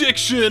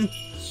jurisdiction.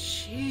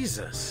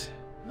 Jesus,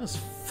 that's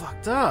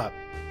fucked up.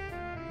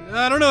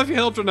 I don't know if you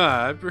helped or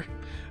not.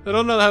 I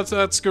don't know how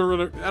that's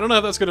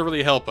gonna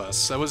really help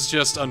us. That was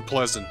just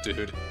unpleasant,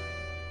 dude.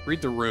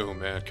 Read the room,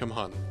 man. Come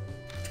on.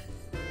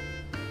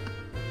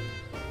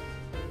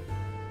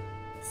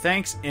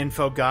 Thanks,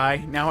 info guy.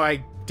 Now I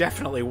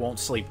definitely won't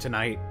sleep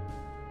tonight.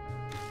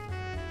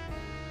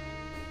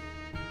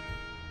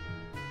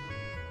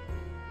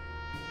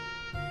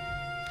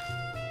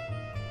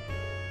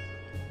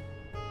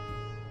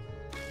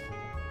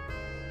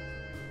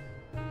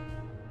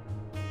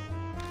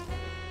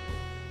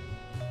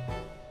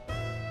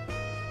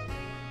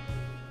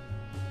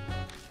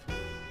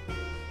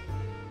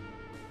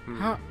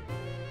 How?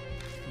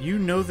 You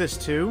know this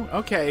too?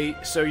 Okay,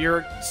 so you're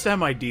a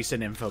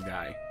semi-decent info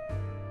guy.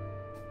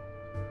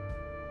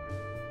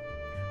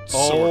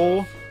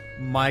 Oh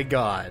my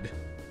god.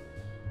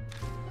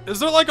 Is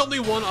there like only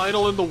one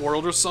idol in the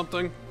world or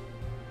something?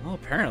 Well,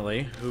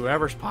 apparently,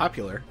 whoever's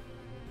popular.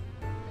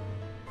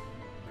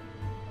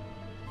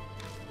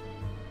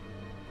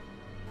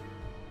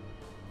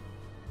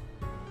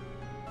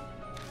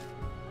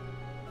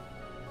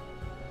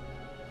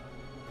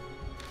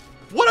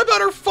 What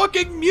about her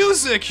fucking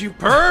music, you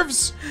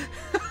pervs?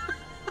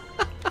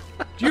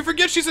 Do you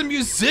forget she's a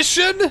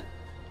musician?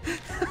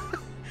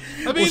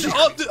 I mean,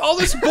 all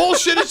this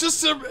bullshit is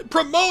just to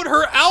promote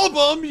her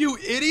album, you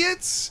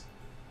idiots!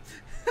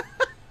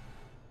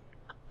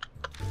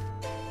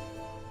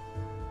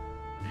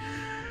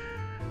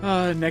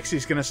 Next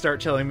he's gonna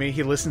start telling me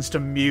he listens to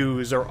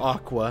Muse or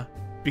Aqua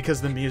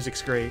because the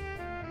music's great.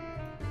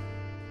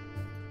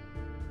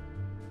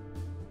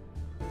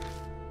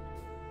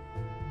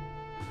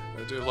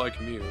 I do like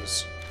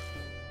Muse.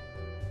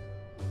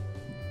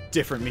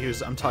 Different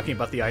Muse. I'm talking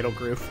about the Idol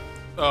group.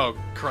 Oh,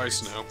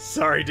 Christ, no.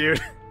 Sorry,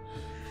 dude.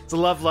 It's a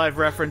Love Live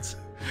reference.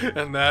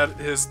 And that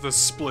is the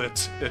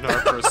split in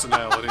our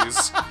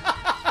personalities.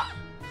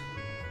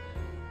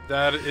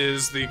 That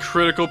is the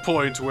critical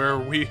point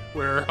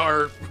where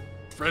our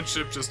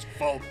friendship just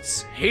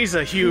falls. He's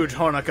a huge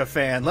Honoka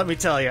fan, let me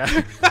tell you.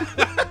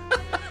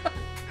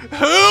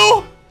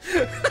 Who?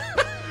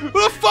 Who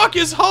the fuck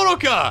is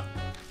Honoka?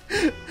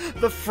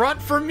 The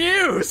front for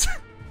Muse.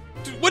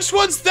 Dude, which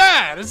one's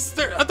that?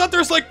 I thought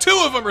there's like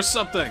 2 of them or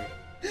something.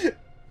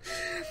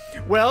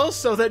 Well,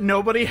 so that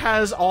nobody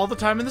has all the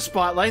time in the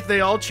spotlight,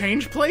 they all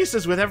change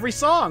places with every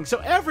song, so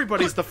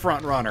everybody's the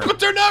front runner. But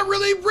they're not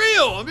really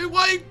real. I mean,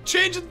 why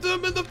change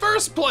them in the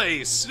first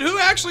place? Who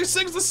actually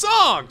sings the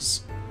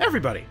songs?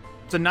 Everybody.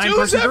 It's a 9-person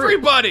Who's group.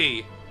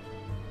 everybody?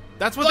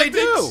 That's what they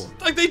do.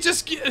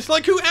 It's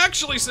like who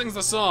actually sings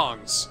the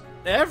songs?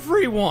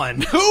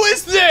 Everyone. Who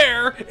is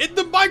there in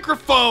the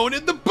microphone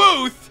in the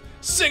booth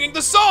singing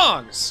the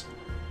songs?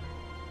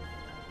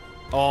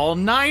 All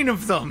 9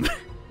 of them.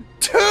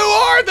 Who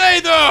are they,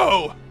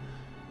 though?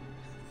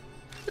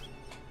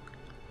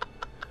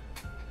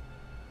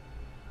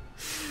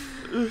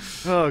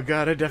 Oh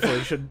god, I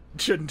definitely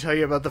shouldn't tell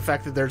you about the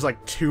fact that there's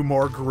like 2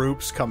 more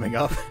groups coming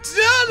up.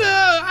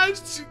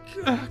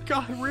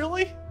 God,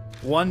 really?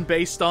 One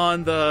based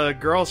on the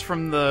girls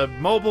from the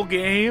mobile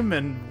game,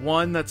 and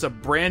one that's a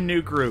brand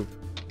new group.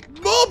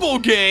 Mobile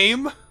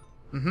game?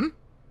 Mm-hmm.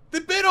 They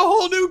made a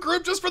whole new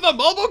group just for the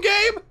mobile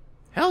game?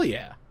 Hell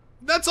yeah.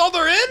 That's all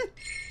they're in?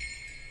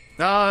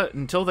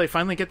 Until they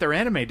finally get their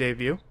anime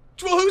debut.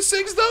 Well, who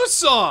sings those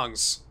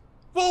songs?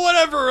 Well,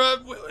 whatever.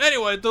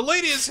 Anyway, the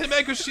lady is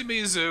Himeko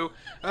Shimizu.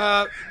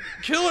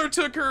 Killer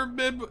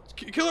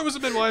was a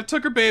midwife,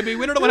 took her baby.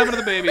 We don't know what happened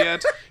to the baby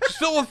yet. She's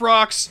filled with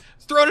rocks,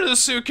 thrown in a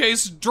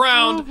suitcase,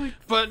 drowned.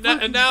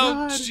 And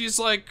now she's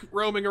like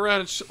roaming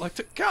around and shit like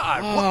that.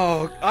 God.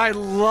 Oh, what? I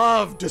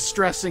love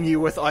distressing you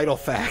with idle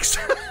facts.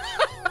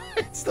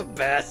 It's the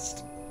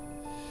best.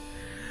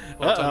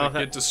 Well, time to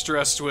get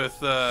distressed with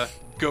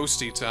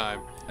ghosty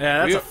time.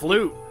 Yeah, that's a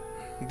flute.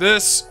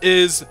 This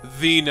is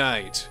the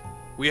night.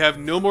 We have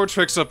no more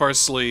tricks up our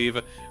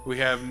sleeve. We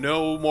have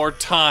no more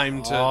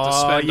time to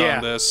spend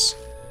on this.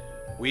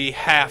 We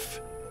have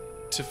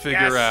to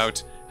figure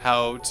out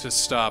how to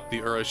stop the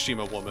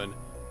Urashima woman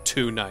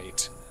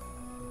tonight.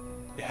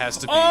 It has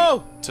to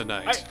be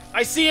tonight.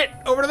 I see it!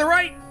 Over to the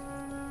right!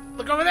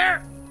 Look over there!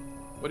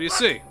 What do you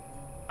see?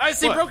 I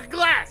see broken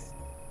glass!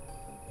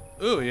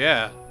 Ooh,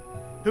 yeah.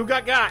 Who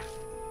got?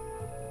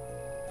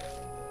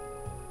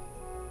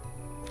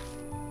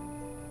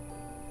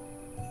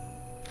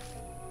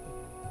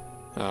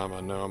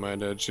 Amanome,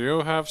 did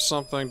you have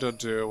something to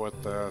do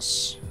with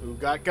this? Who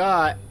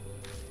got?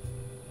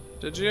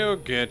 Did you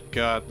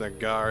got the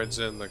guards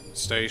in the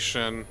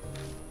station?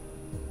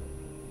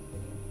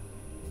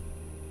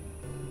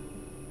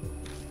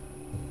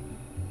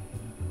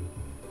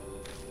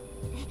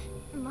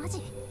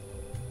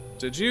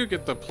 Did you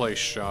get the place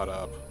shot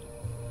up?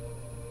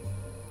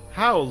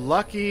 How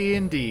lucky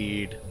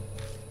indeed.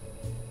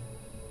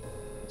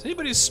 Does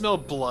anybody smell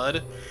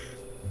blood?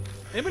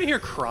 Anybody here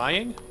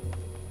crying?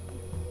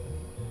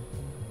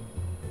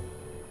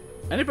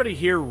 Anybody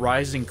hear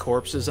rising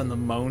corpses and the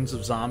moans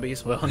of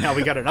zombies? Well, now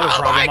we got another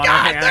problem on our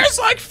God, hands. There's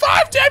like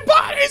 5 dead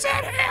bodies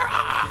in here!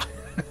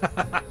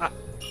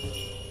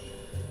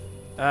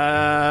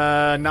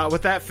 Not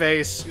with that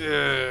face.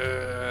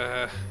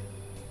 I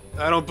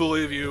don't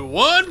believe you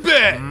one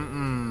bit!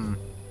 Mm-mm.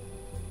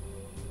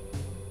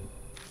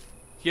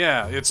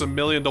 Yeah, it's a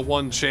 1,000,000 to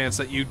 1 chance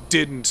that you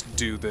didn't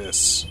do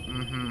this.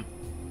 Mm-hmm.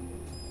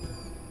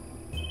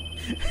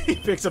 He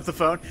picks up the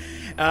phone.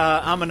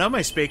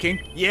 Amanome speaking.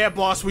 Yeah,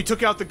 boss, we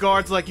took out the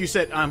guards like you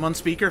said. I'm on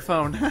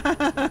speakerphone.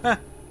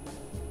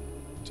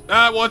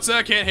 What's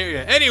that? Can't hear you.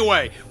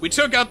 Anyway, we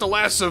took out the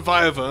last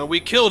survivor and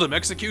we killed him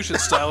execution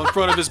style in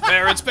front of his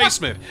parents'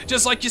 basement,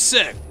 just like you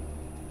said.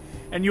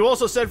 And you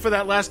also said for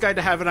that last guy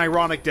to have an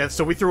ironic death,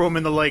 so we threw him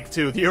in the lake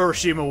too. The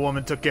Hiroshima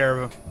woman took care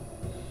of him.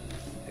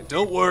 And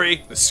don't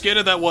worry, the skin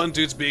of that one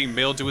dude's being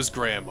mailed to his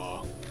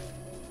grandma.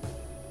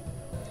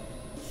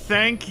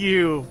 Thank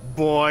you,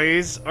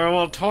 boys. I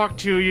will talk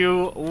to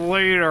you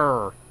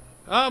later.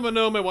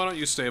 Amanome, why don't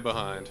you stay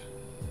behind?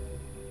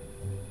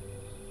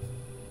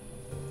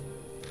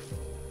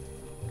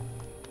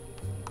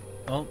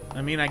 Well,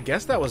 I mean, I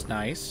guess that was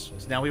nice.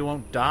 'Cause now we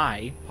won't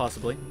die,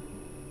 possibly.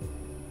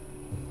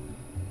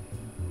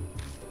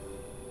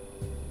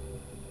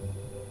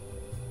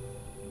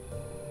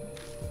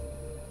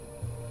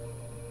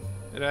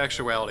 In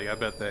actuality, I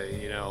bet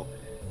they,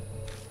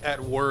 at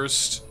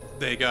worst,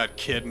 they got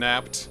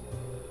kidnapped,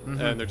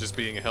 and they're just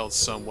being held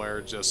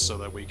somewhere just so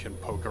that we can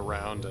poke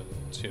around and,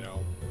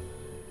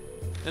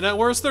 And at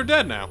worst, they're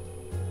dead now.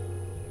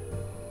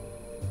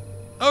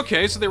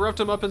 Okay, so they roughed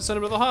him up and sent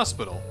him to the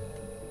hospital.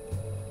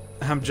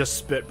 I'm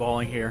just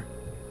spitballing here.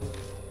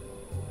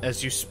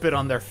 As you spit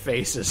on their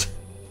faces.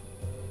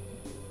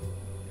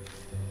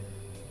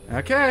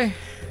 Okay.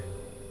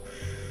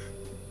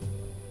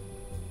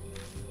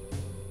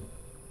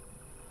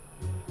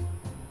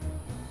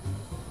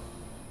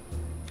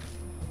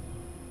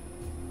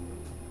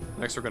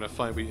 Next we're gonna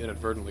find we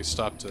inadvertently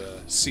stopped a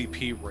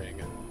CP ring.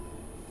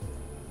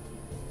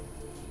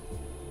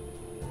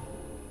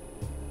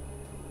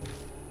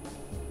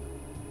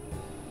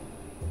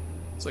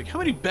 It's like, how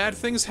many bad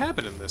things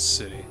happen in this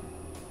city?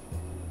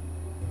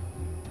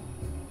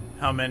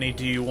 How many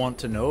do you want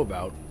to know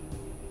about?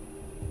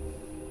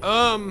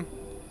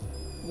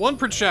 One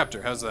per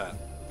chapter, how's that?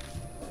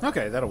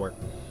 Okay, that'll work.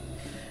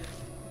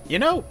 You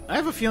know, I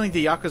have a feeling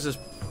the Yakuza's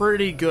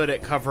pretty good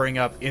at covering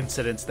up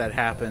incidents that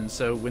happen,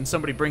 so when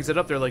somebody brings it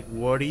up, they're like,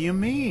 what do you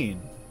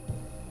mean?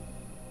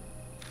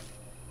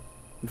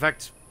 In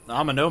fact,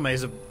 Amanome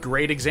is a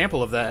great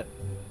example of that.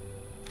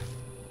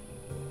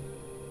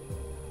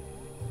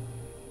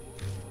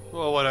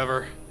 Well,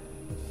 whatever.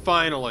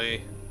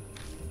 Finally,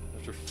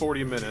 after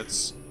 40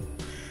 minutes,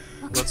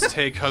 let's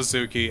take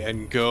Hazuki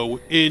and go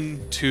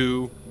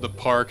into the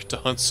park to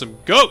hunt some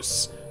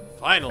ghosts!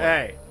 Finally!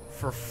 Hey,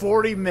 for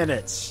 40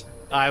 minutes,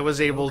 I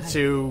was able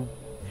to...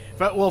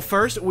 But, well,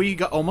 first, we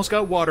almost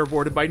got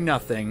waterboarded by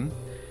nothing.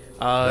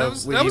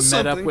 We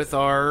met up with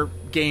our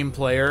game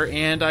player,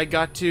 and I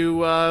got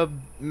to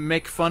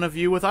make fun of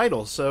you with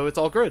idols, so it's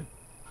all good.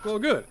 Well,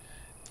 good.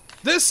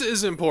 This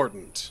is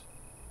important.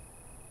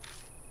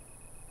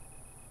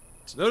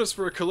 It's notice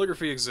for a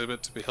calligraphy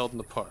exhibit to be held in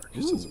the park.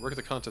 It says the work of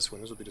the contest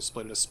winners will be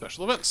displayed at a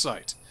special event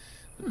site.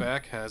 The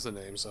back has the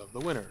names of the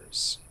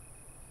winners.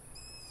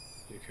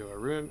 Yuko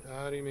Arun,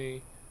 Arimi,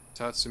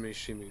 Tatsumi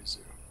Shimizu.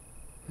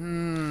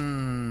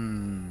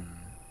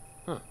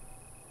 Huh.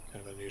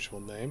 Kind of an unusual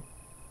name.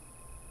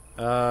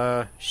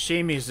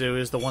 Shimizu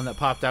is the one that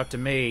popped out to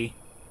me.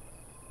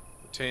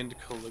 Obtained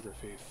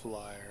calligraphy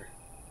flyer.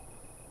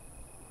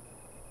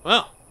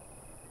 Well.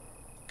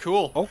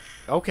 Cool. Oh,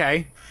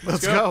 okay.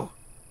 Let's go.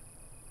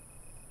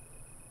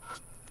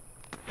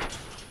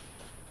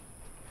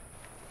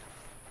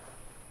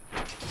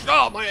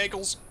 Oh, my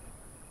ankles!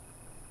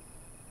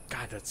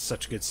 God, that's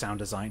such good sound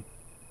design.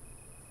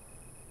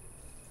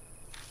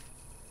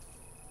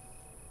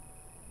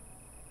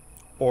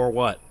 Or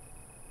what?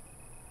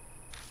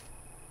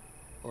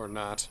 Or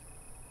not.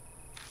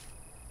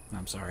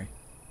 I'm sorry.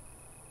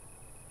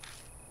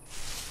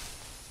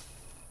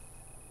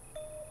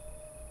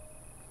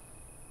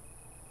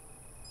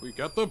 We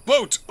got the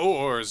boat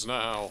oars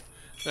now.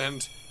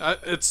 And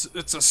it's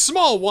a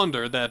small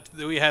wonder that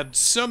we had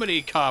so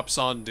many cops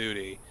on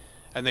duty,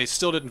 and they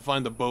still didn't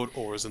find the boat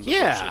oars in the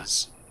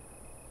bushes.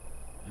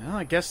 Well,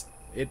 I guess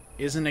it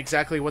isn't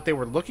exactly what they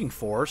were looking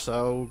for,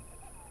 so...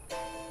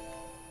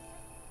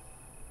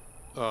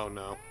 Oh,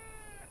 no.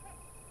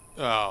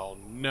 Oh,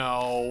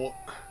 no.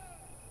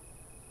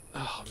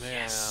 Oh,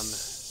 man.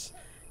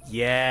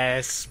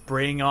 Yes,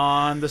 bring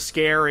on the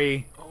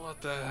scary.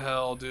 What the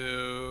hell,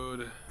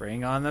 dude?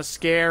 Bring on the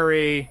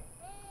scary.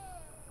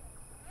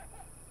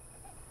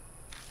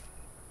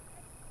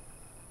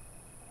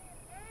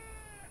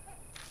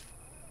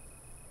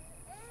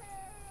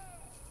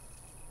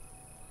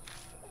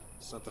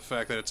 It's not the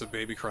fact that it's a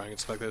baby crying,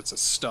 it's the fact that it's a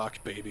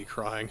stock baby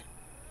crying.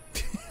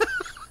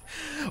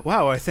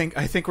 Wow, I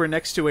think we're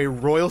next to a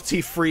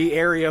royalty-free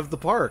area of the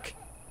park.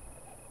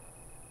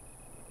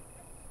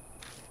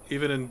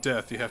 Even in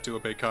death, you have to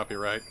obey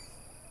copyright.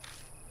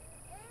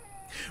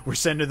 We're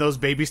sending those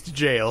babies to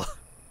jail.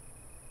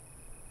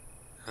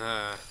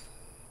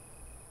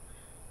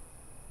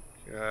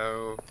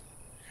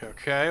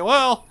 Okay,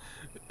 well,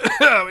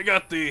 we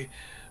got the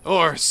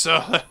oars,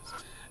 so,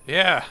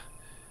 yeah.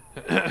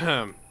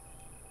 Let's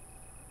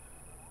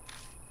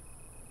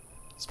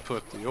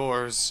put the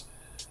oars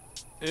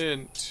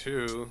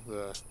into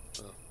the...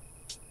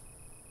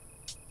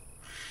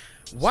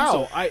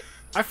 Wow, I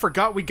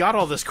forgot we got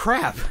all this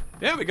crap.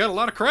 Yeah, we got a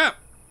lot of crap.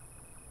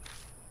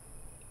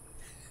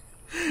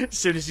 As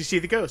soon as you see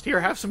the ghost,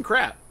 here, have some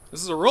crap.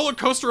 This is a roller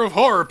coaster of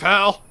horror,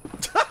 pal.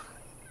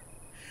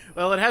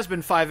 Well, it has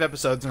been 5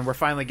 episodes, and we're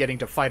finally getting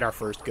to fight our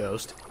first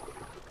ghost.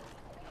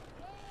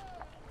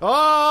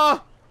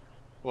 Oh!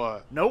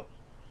 What? Nope.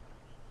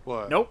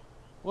 What? Nope.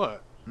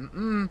 What?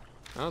 Mm-mm.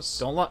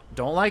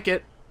 Don't like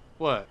it.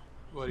 What?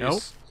 What?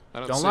 Nope.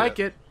 I Don't like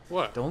it.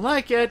 What? Don't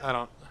like it. I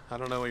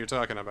don't know what you're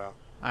talking about.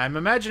 I'm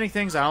imagining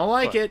things. I don't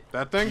like What? it.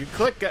 That thing? You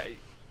click. I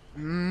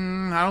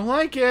don't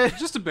like it. It's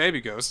just a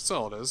baby ghost. That's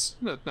all it is.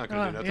 Not gonna do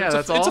nothing. Yeah, it's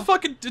that's a, all.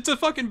 It's a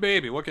fucking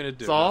baby. What can it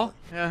do? That's all.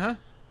 Nothing. Uh-huh.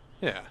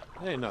 Yeah.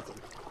 Ain't nothing.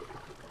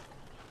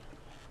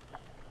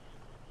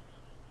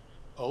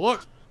 Oh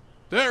look,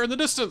 there in the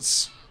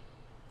distance.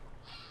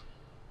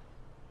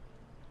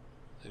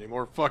 Any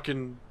more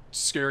fucking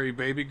scary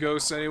baby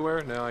ghosts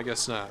anywhere? No, I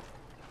guess not.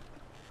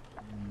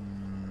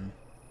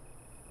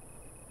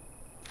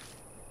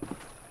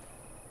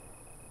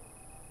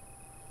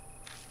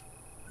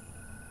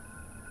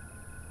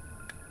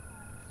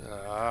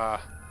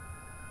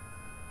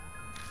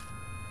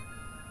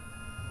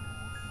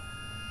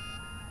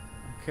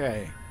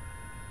 Okay.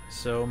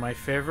 So my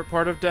favorite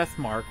part of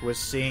Deathmark was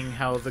seeing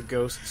how the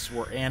ghosts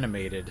were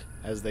animated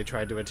as they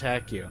tried to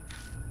attack you.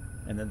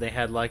 And then they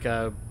had like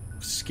a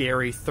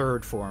scary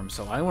third form,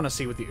 so I want to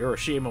see what the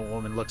Urashima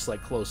woman looks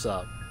like close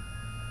up.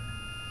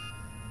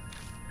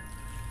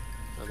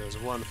 Now there's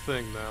one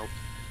thing, though.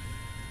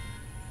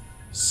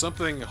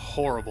 Something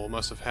horrible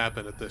must have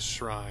happened at this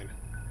shrine.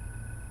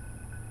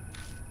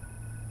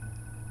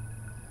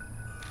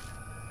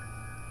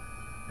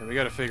 And we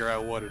gotta figure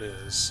out what it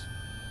is.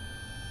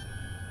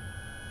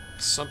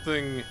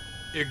 Something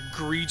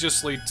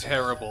egregiously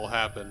terrible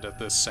happened at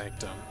this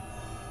sanctum.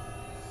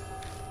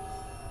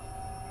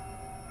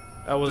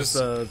 That was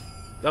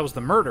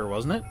the murder,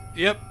 wasn't it?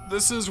 Yep,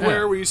 this is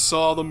where we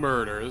saw the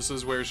murder. This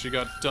is where she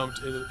got dumped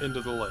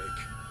into the lake.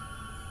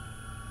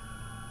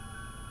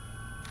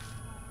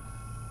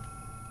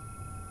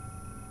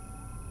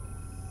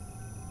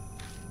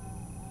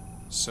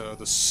 So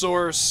the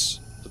source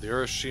of the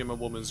Urashima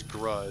woman's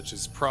grudge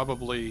is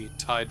probably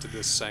tied to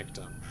this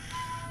sanctum.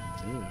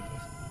 Ooh.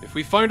 If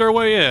we find our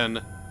way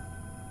in,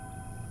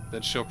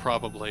 then she'll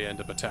probably end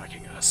up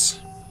attacking us.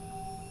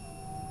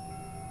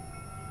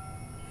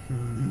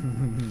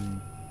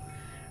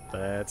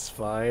 Let's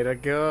fight a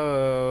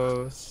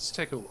ghost. Let's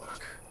take a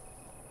look.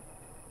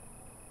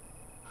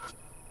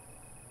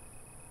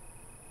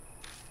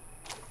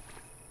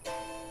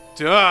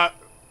 Duh!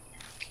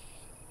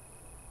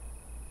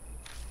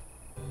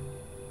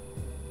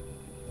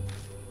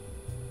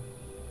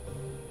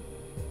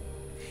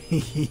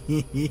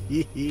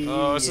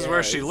 Oh, this is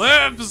where she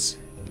lives!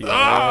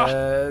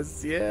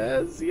 Yes,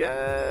 yes,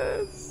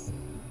 yes.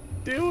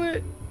 Do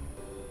it.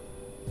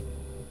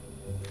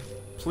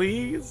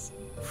 Please,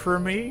 for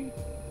me.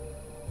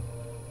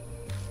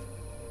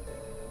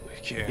 We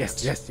can't.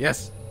 Yes, yes,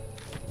 yes.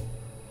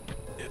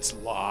 It's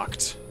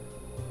locked.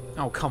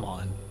 Oh, come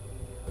on.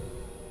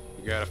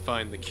 We gotta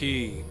find the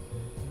key.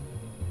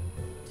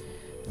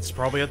 It's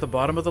probably at the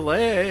bottom of the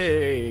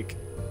lake.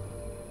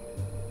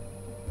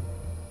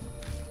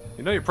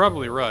 You know, you're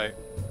probably right.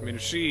 I mean,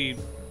 if she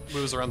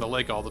moves around the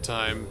lake all the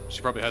time,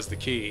 she probably has the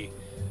key.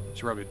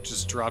 She probably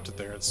just dropped it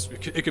there.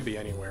 It could be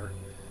anywhere.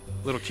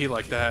 Little key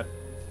like that.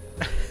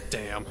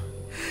 Damn.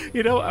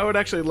 You know, I would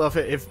actually love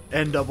it if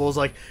N Double's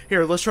like,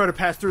 here, let's try to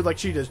pass through like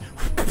she does.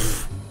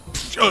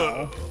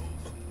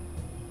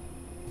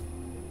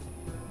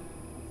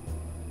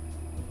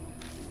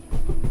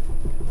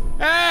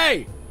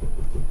 Hey!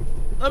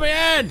 Let me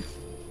in!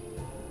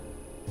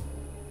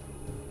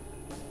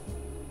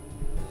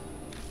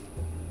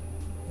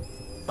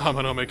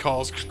 Amanome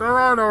calls, there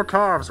are no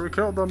cops, we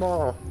killed them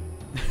all.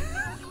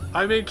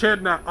 I mean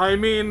kidnap. I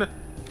mean,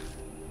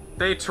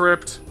 they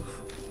tripped.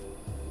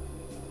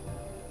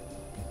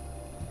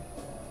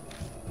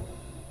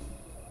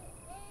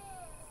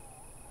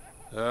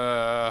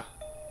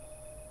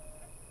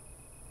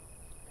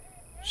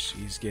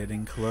 She's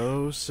getting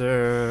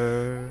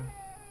closer.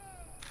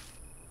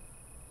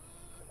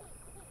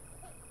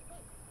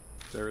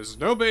 There is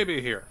no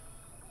baby here.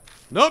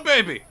 No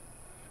baby!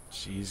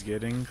 She's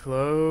getting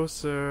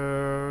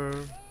closer.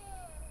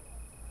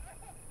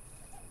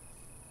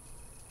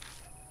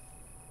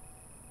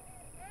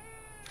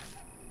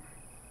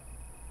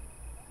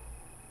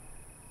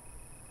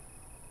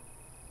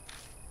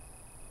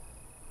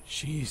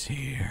 She's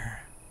here.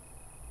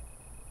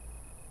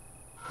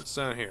 What's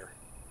down here?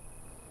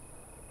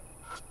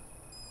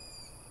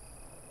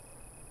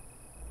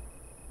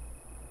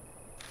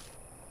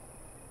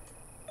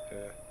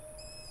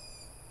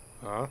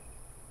 Huh?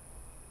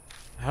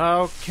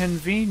 How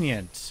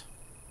convenient.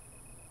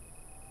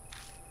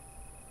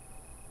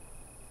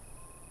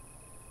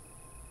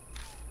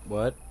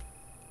 What?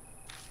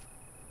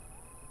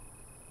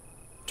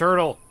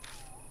 Turtle.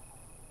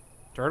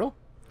 Turtle?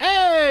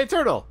 Hey,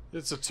 turtle!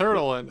 It's a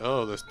turtle and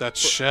oh, that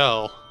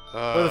shell.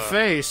 With a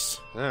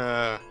face.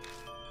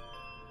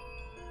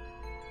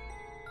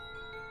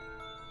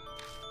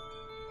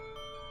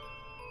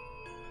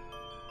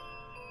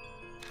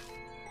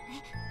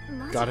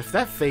 God, if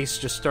that face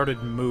just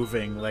started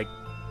moving, like,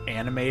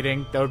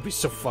 animating, that would be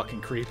so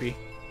fucking creepy.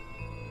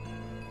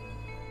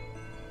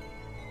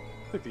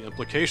 I think the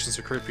implications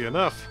are creepy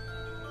enough.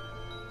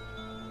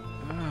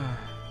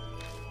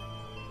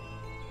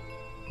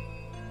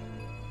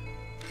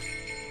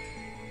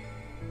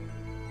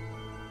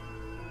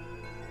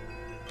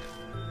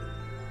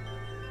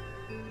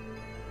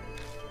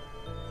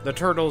 The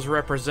turtles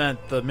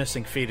represent the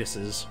missing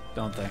fetuses,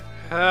 don't they?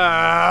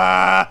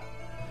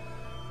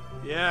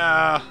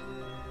 Yeah.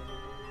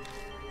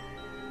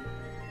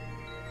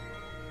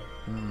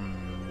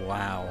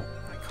 Wow.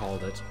 I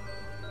called it.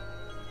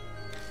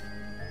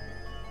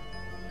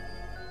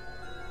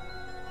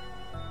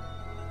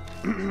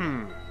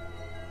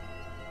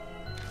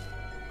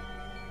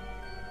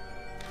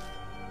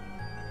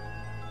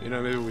 You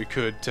know, maybe we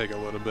could take a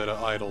little bit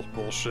of idle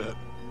bullshit.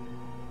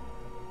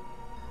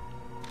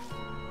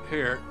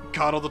 Here,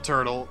 coddle the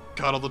turtle,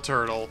 coddle the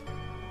turtle.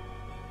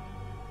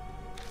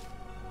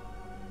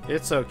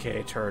 It's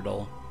okay,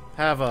 turtle.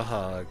 Have a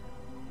hug.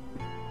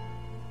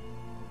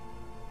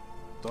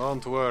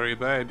 Don't worry,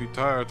 baby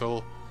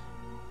turtle.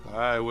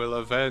 I will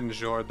avenge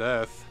your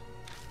death.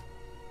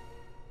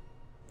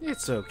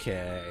 It's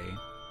okay.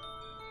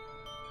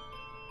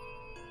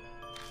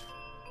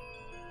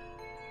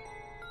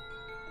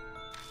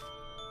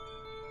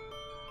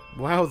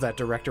 Wow, that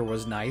director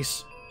was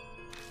nice.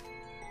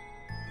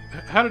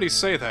 How did he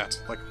say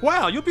that? Like,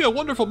 wow, you'll be a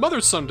wonderful mother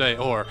someday,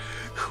 or,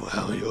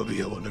 well, you'll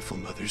be a wonderful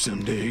mother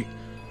someday.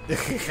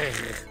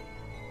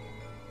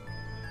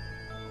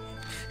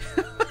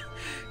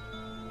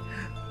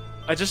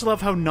 I just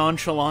love how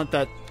nonchalant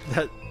that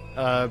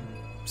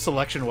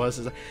selection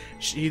was.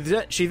 She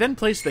then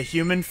placed the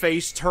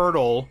human-faced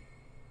turtle.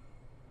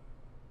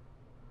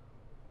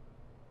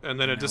 And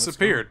then it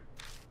disappeared.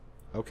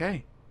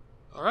 Okay.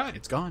 Alright.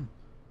 It's gone.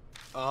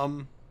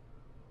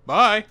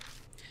 Bye.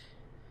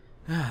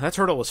 That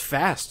turtle was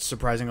fast,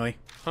 surprisingly.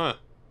 Huh.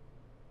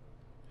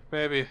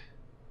 Maybe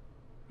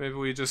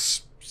we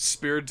just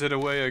spirited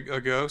away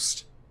a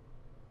ghost?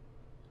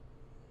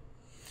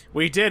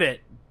 We did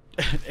it.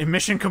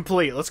 Mission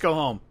complete. Let's go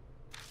home.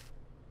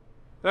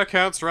 That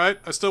counts, right?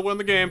 I still win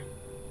the game.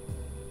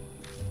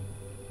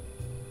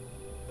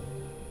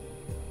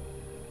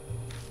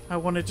 I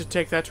wanted to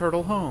take that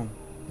turtle home.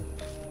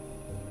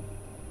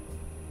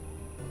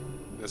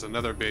 There's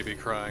another baby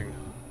crying.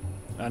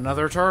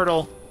 Another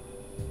turtle.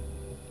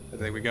 I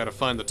think we gotta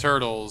find the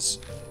turtles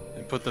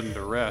and put them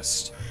to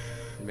rest.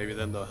 Maybe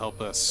then they'll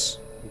help us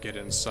get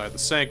inside the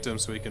sanctum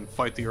so we can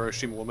fight the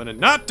Hiroshima woman and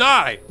not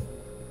die!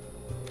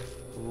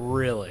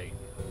 Really?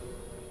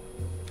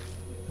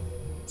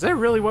 Is that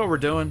really what we're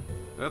doing?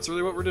 That's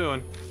really what we're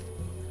doing.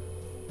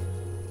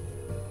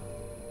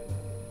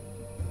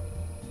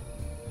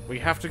 We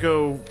have to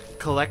go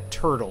collect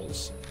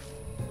turtles.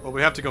 Well,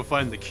 we have to go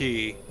find the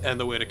key, and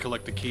the way to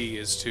collect the key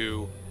is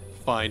to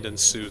find and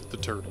soothe the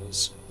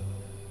turtles.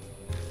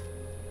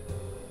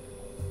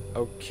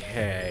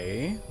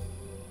 Okay.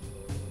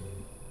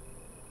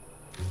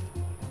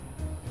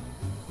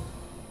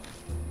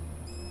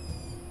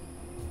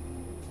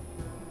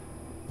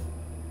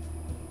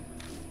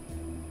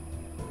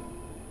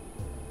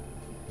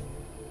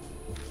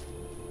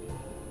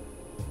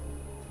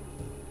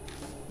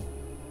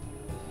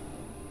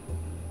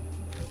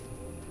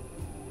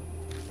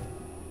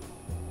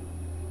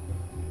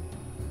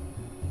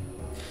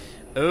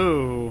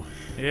 Oh,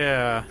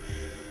 yeah.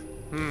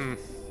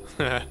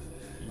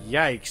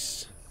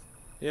 Yikes.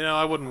 You know,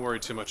 I wouldn't worry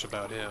too much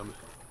about him.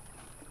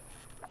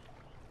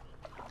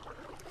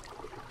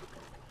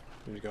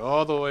 We go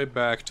all the way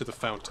back to the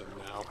fountain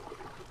now.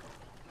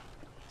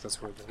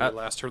 That's where we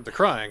last heard the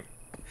crying.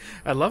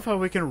 I love how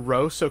we can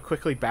row so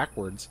quickly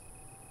backwards.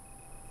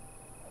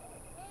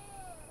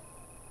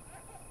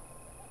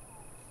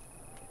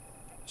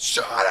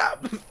 Shut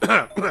up!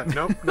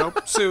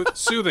 Nope.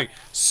 Soothing.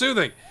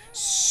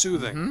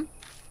 Mm-hmm.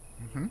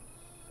 Mm-hmm.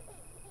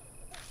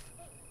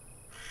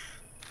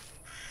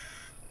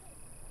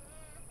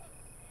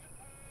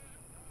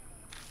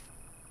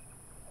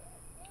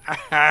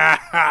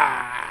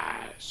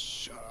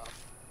 Shut up.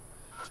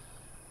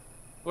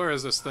 Where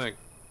is this thing?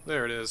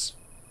 There it is.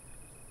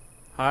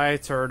 Hi,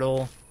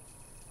 turtle.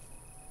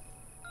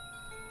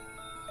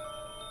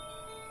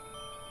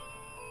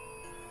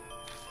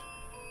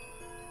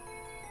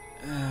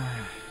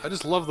 I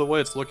just love the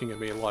way it's looking at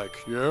me like,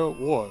 yeah, it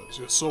was.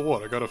 Yeah, so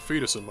what? I got a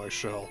fetus in my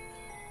shell.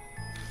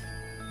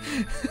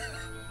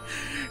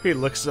 He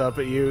looks up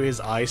at you,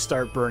 his eyes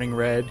start burning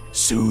red.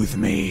 Soothe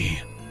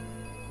me.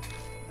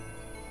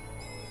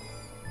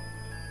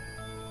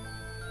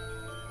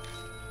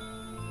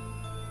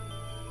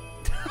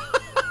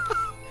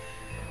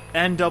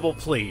 And double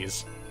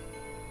please.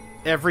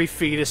 Every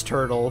fetus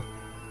turtle,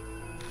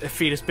 a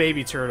fetus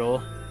baby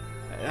turtle,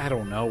 I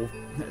don't know,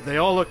 they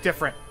all look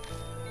different.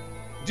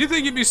 Do you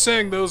think you'd be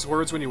saying those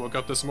words when you woke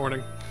up this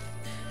morning?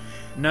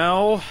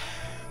 No.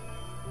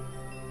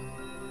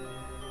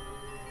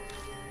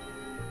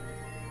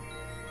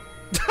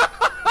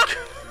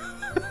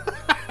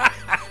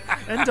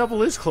 And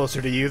double is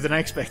closer to you than I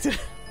expected.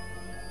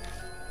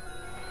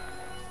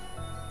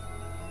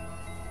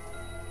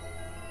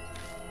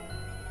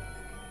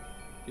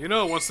 You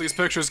know, once these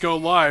pictures go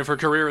live, her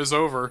career is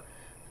over.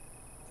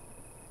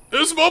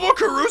 Is Mama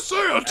Karuse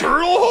a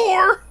turtle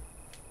whore?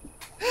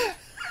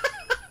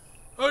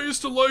 I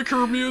used to like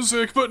her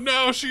music, but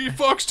now she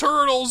fucks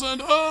turtles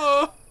and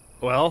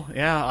Well,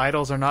 yeah,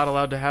 idols are not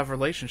allowed to have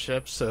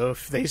relationships, so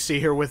if they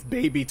see her with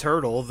baby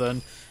turtle,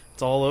 then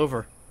it's all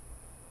over.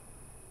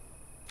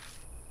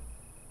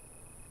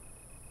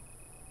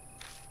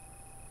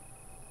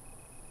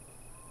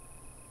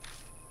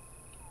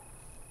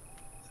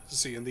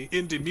 See, in the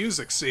indie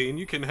music scene,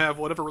 you can have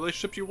whatever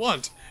relationship you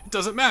want. It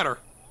doesn't matter.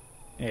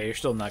 Yeah, you're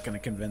still not going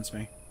to convince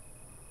me.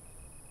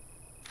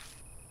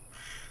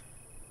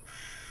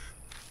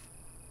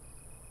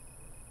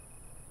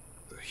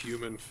 The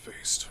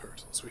human-faced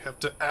turtles. We have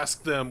to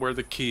ask them where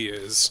the key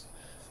is.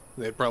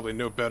 They'd probably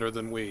know better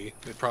than we.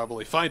 They'd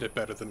probably find it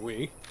better than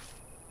we.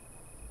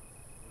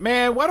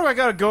 Man, why do I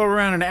gotta go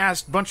around and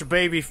ask a bunch of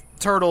baby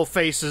turtle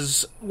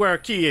faces where a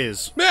key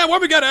is? Man, why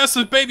we gotta ask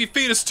the baby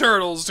fetus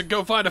turtles to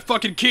go find a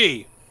fucking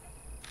key?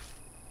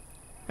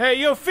 Hey,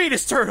 yo,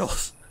 fetus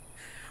turtles!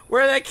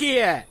 Where that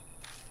key at?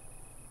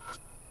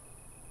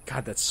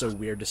 God, that's so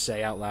weird to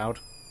say out loud.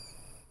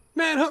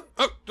 Man,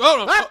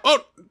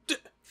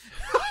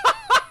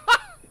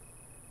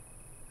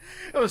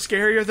 That was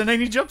scarier than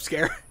any jump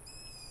scare.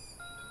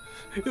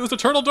 It was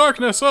eternal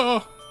darkness,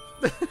 oh!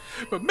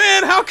 But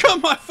man, how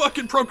come my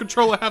fucking Pro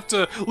Controller have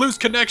to lose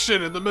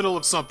connection in the middle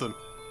of something?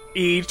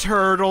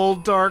 Eternal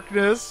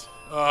darkness.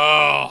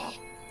 Oh.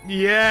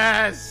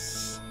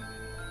 Yes!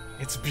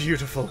 It's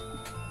beautiful.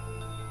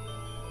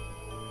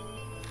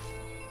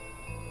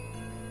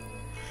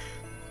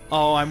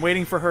 Oh, I'm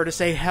waiting for her to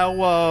say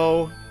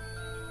hello.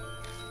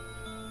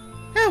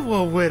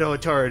 Hello, Widow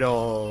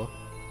Turtle.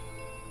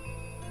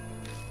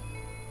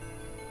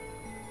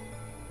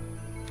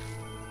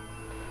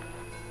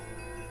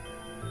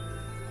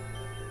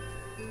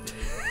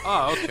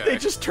 Oh, okay. They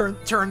just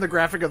turn the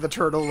graphic of the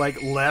turtle,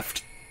 like,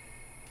 left.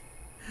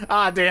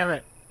 Ah, damn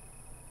it.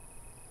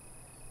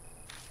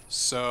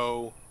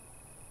 So,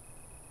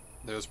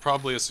 there's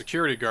probably a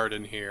security guard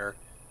in here.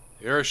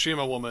 The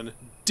Hiroshima woman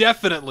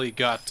definitely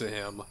got to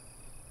him.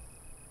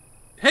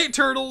 Hey,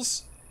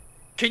 Turtles!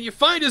 Can you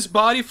find his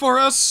body for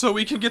us so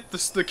we can get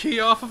the key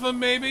off of him,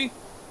 maybe?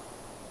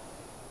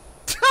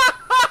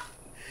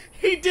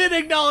 He did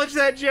acknowledge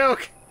that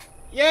joke!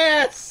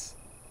 Yes!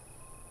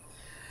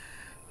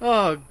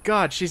 Oh,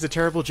 God, she's a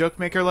terrible joke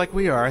maker like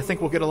we are. I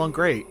think we'll get along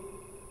great.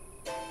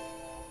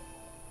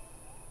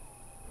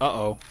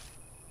 Uh-oh.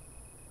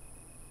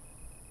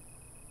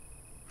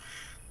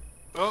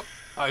 Oh,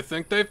 I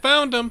think they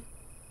found him.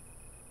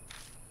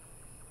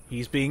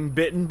 He's being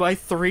bitten by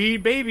 3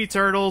 baby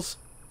turtles.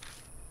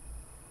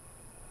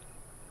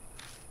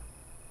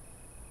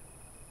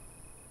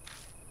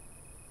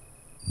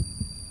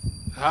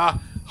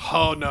 Ah,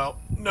 oh no,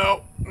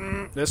 no.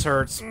 This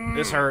hurts.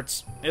 This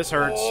hurts. This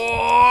hurts.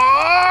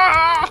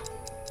 Oh!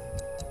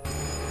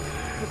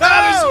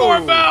 Ah, there's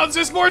more mouths,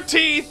 there's more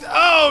teeth.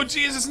 Oh,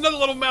 Jesus, another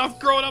little mouth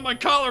growing on my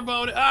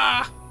collarbone.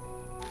 Ah.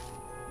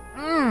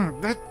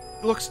 That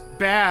looks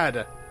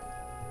bad.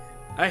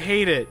 I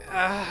hate it.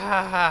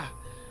 Ah.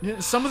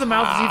 Some of the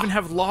mouths even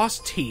have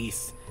lost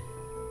teeth.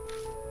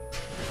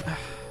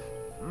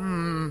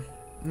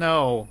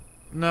 No.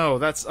 No,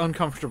 that's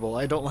uncomfortable.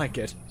 I don't like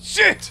it.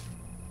 Shit!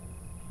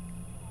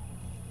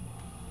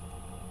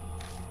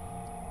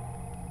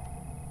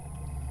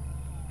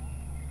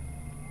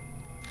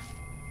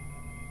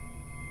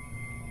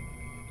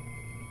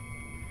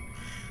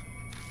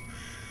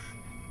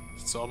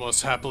 It's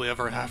almost happily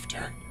ever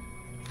after.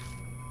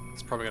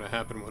 It's probably gonna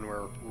happen when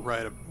we're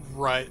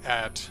right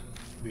at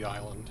the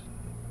island.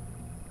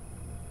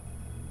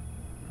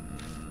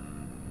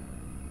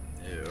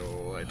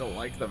 Ew, I don't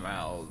like the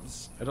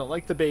mouths. I don't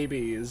like the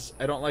babies.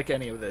 I don't like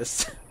any of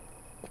this.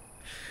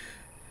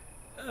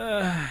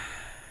 Well,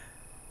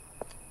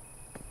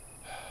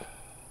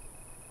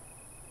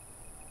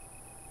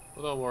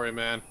 don't worry,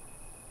 man.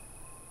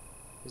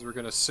 Because we're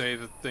gonna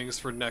save things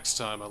for next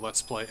time on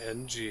Let's Play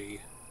NG.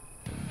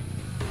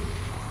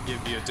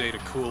 Give you a day to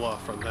cool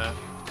off from that.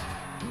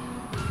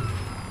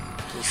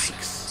 We'll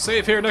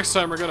save here next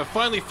time. We're gonna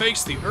finally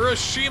face the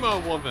Hiroshima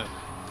woman.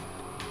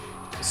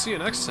 We'll see you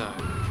next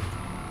time.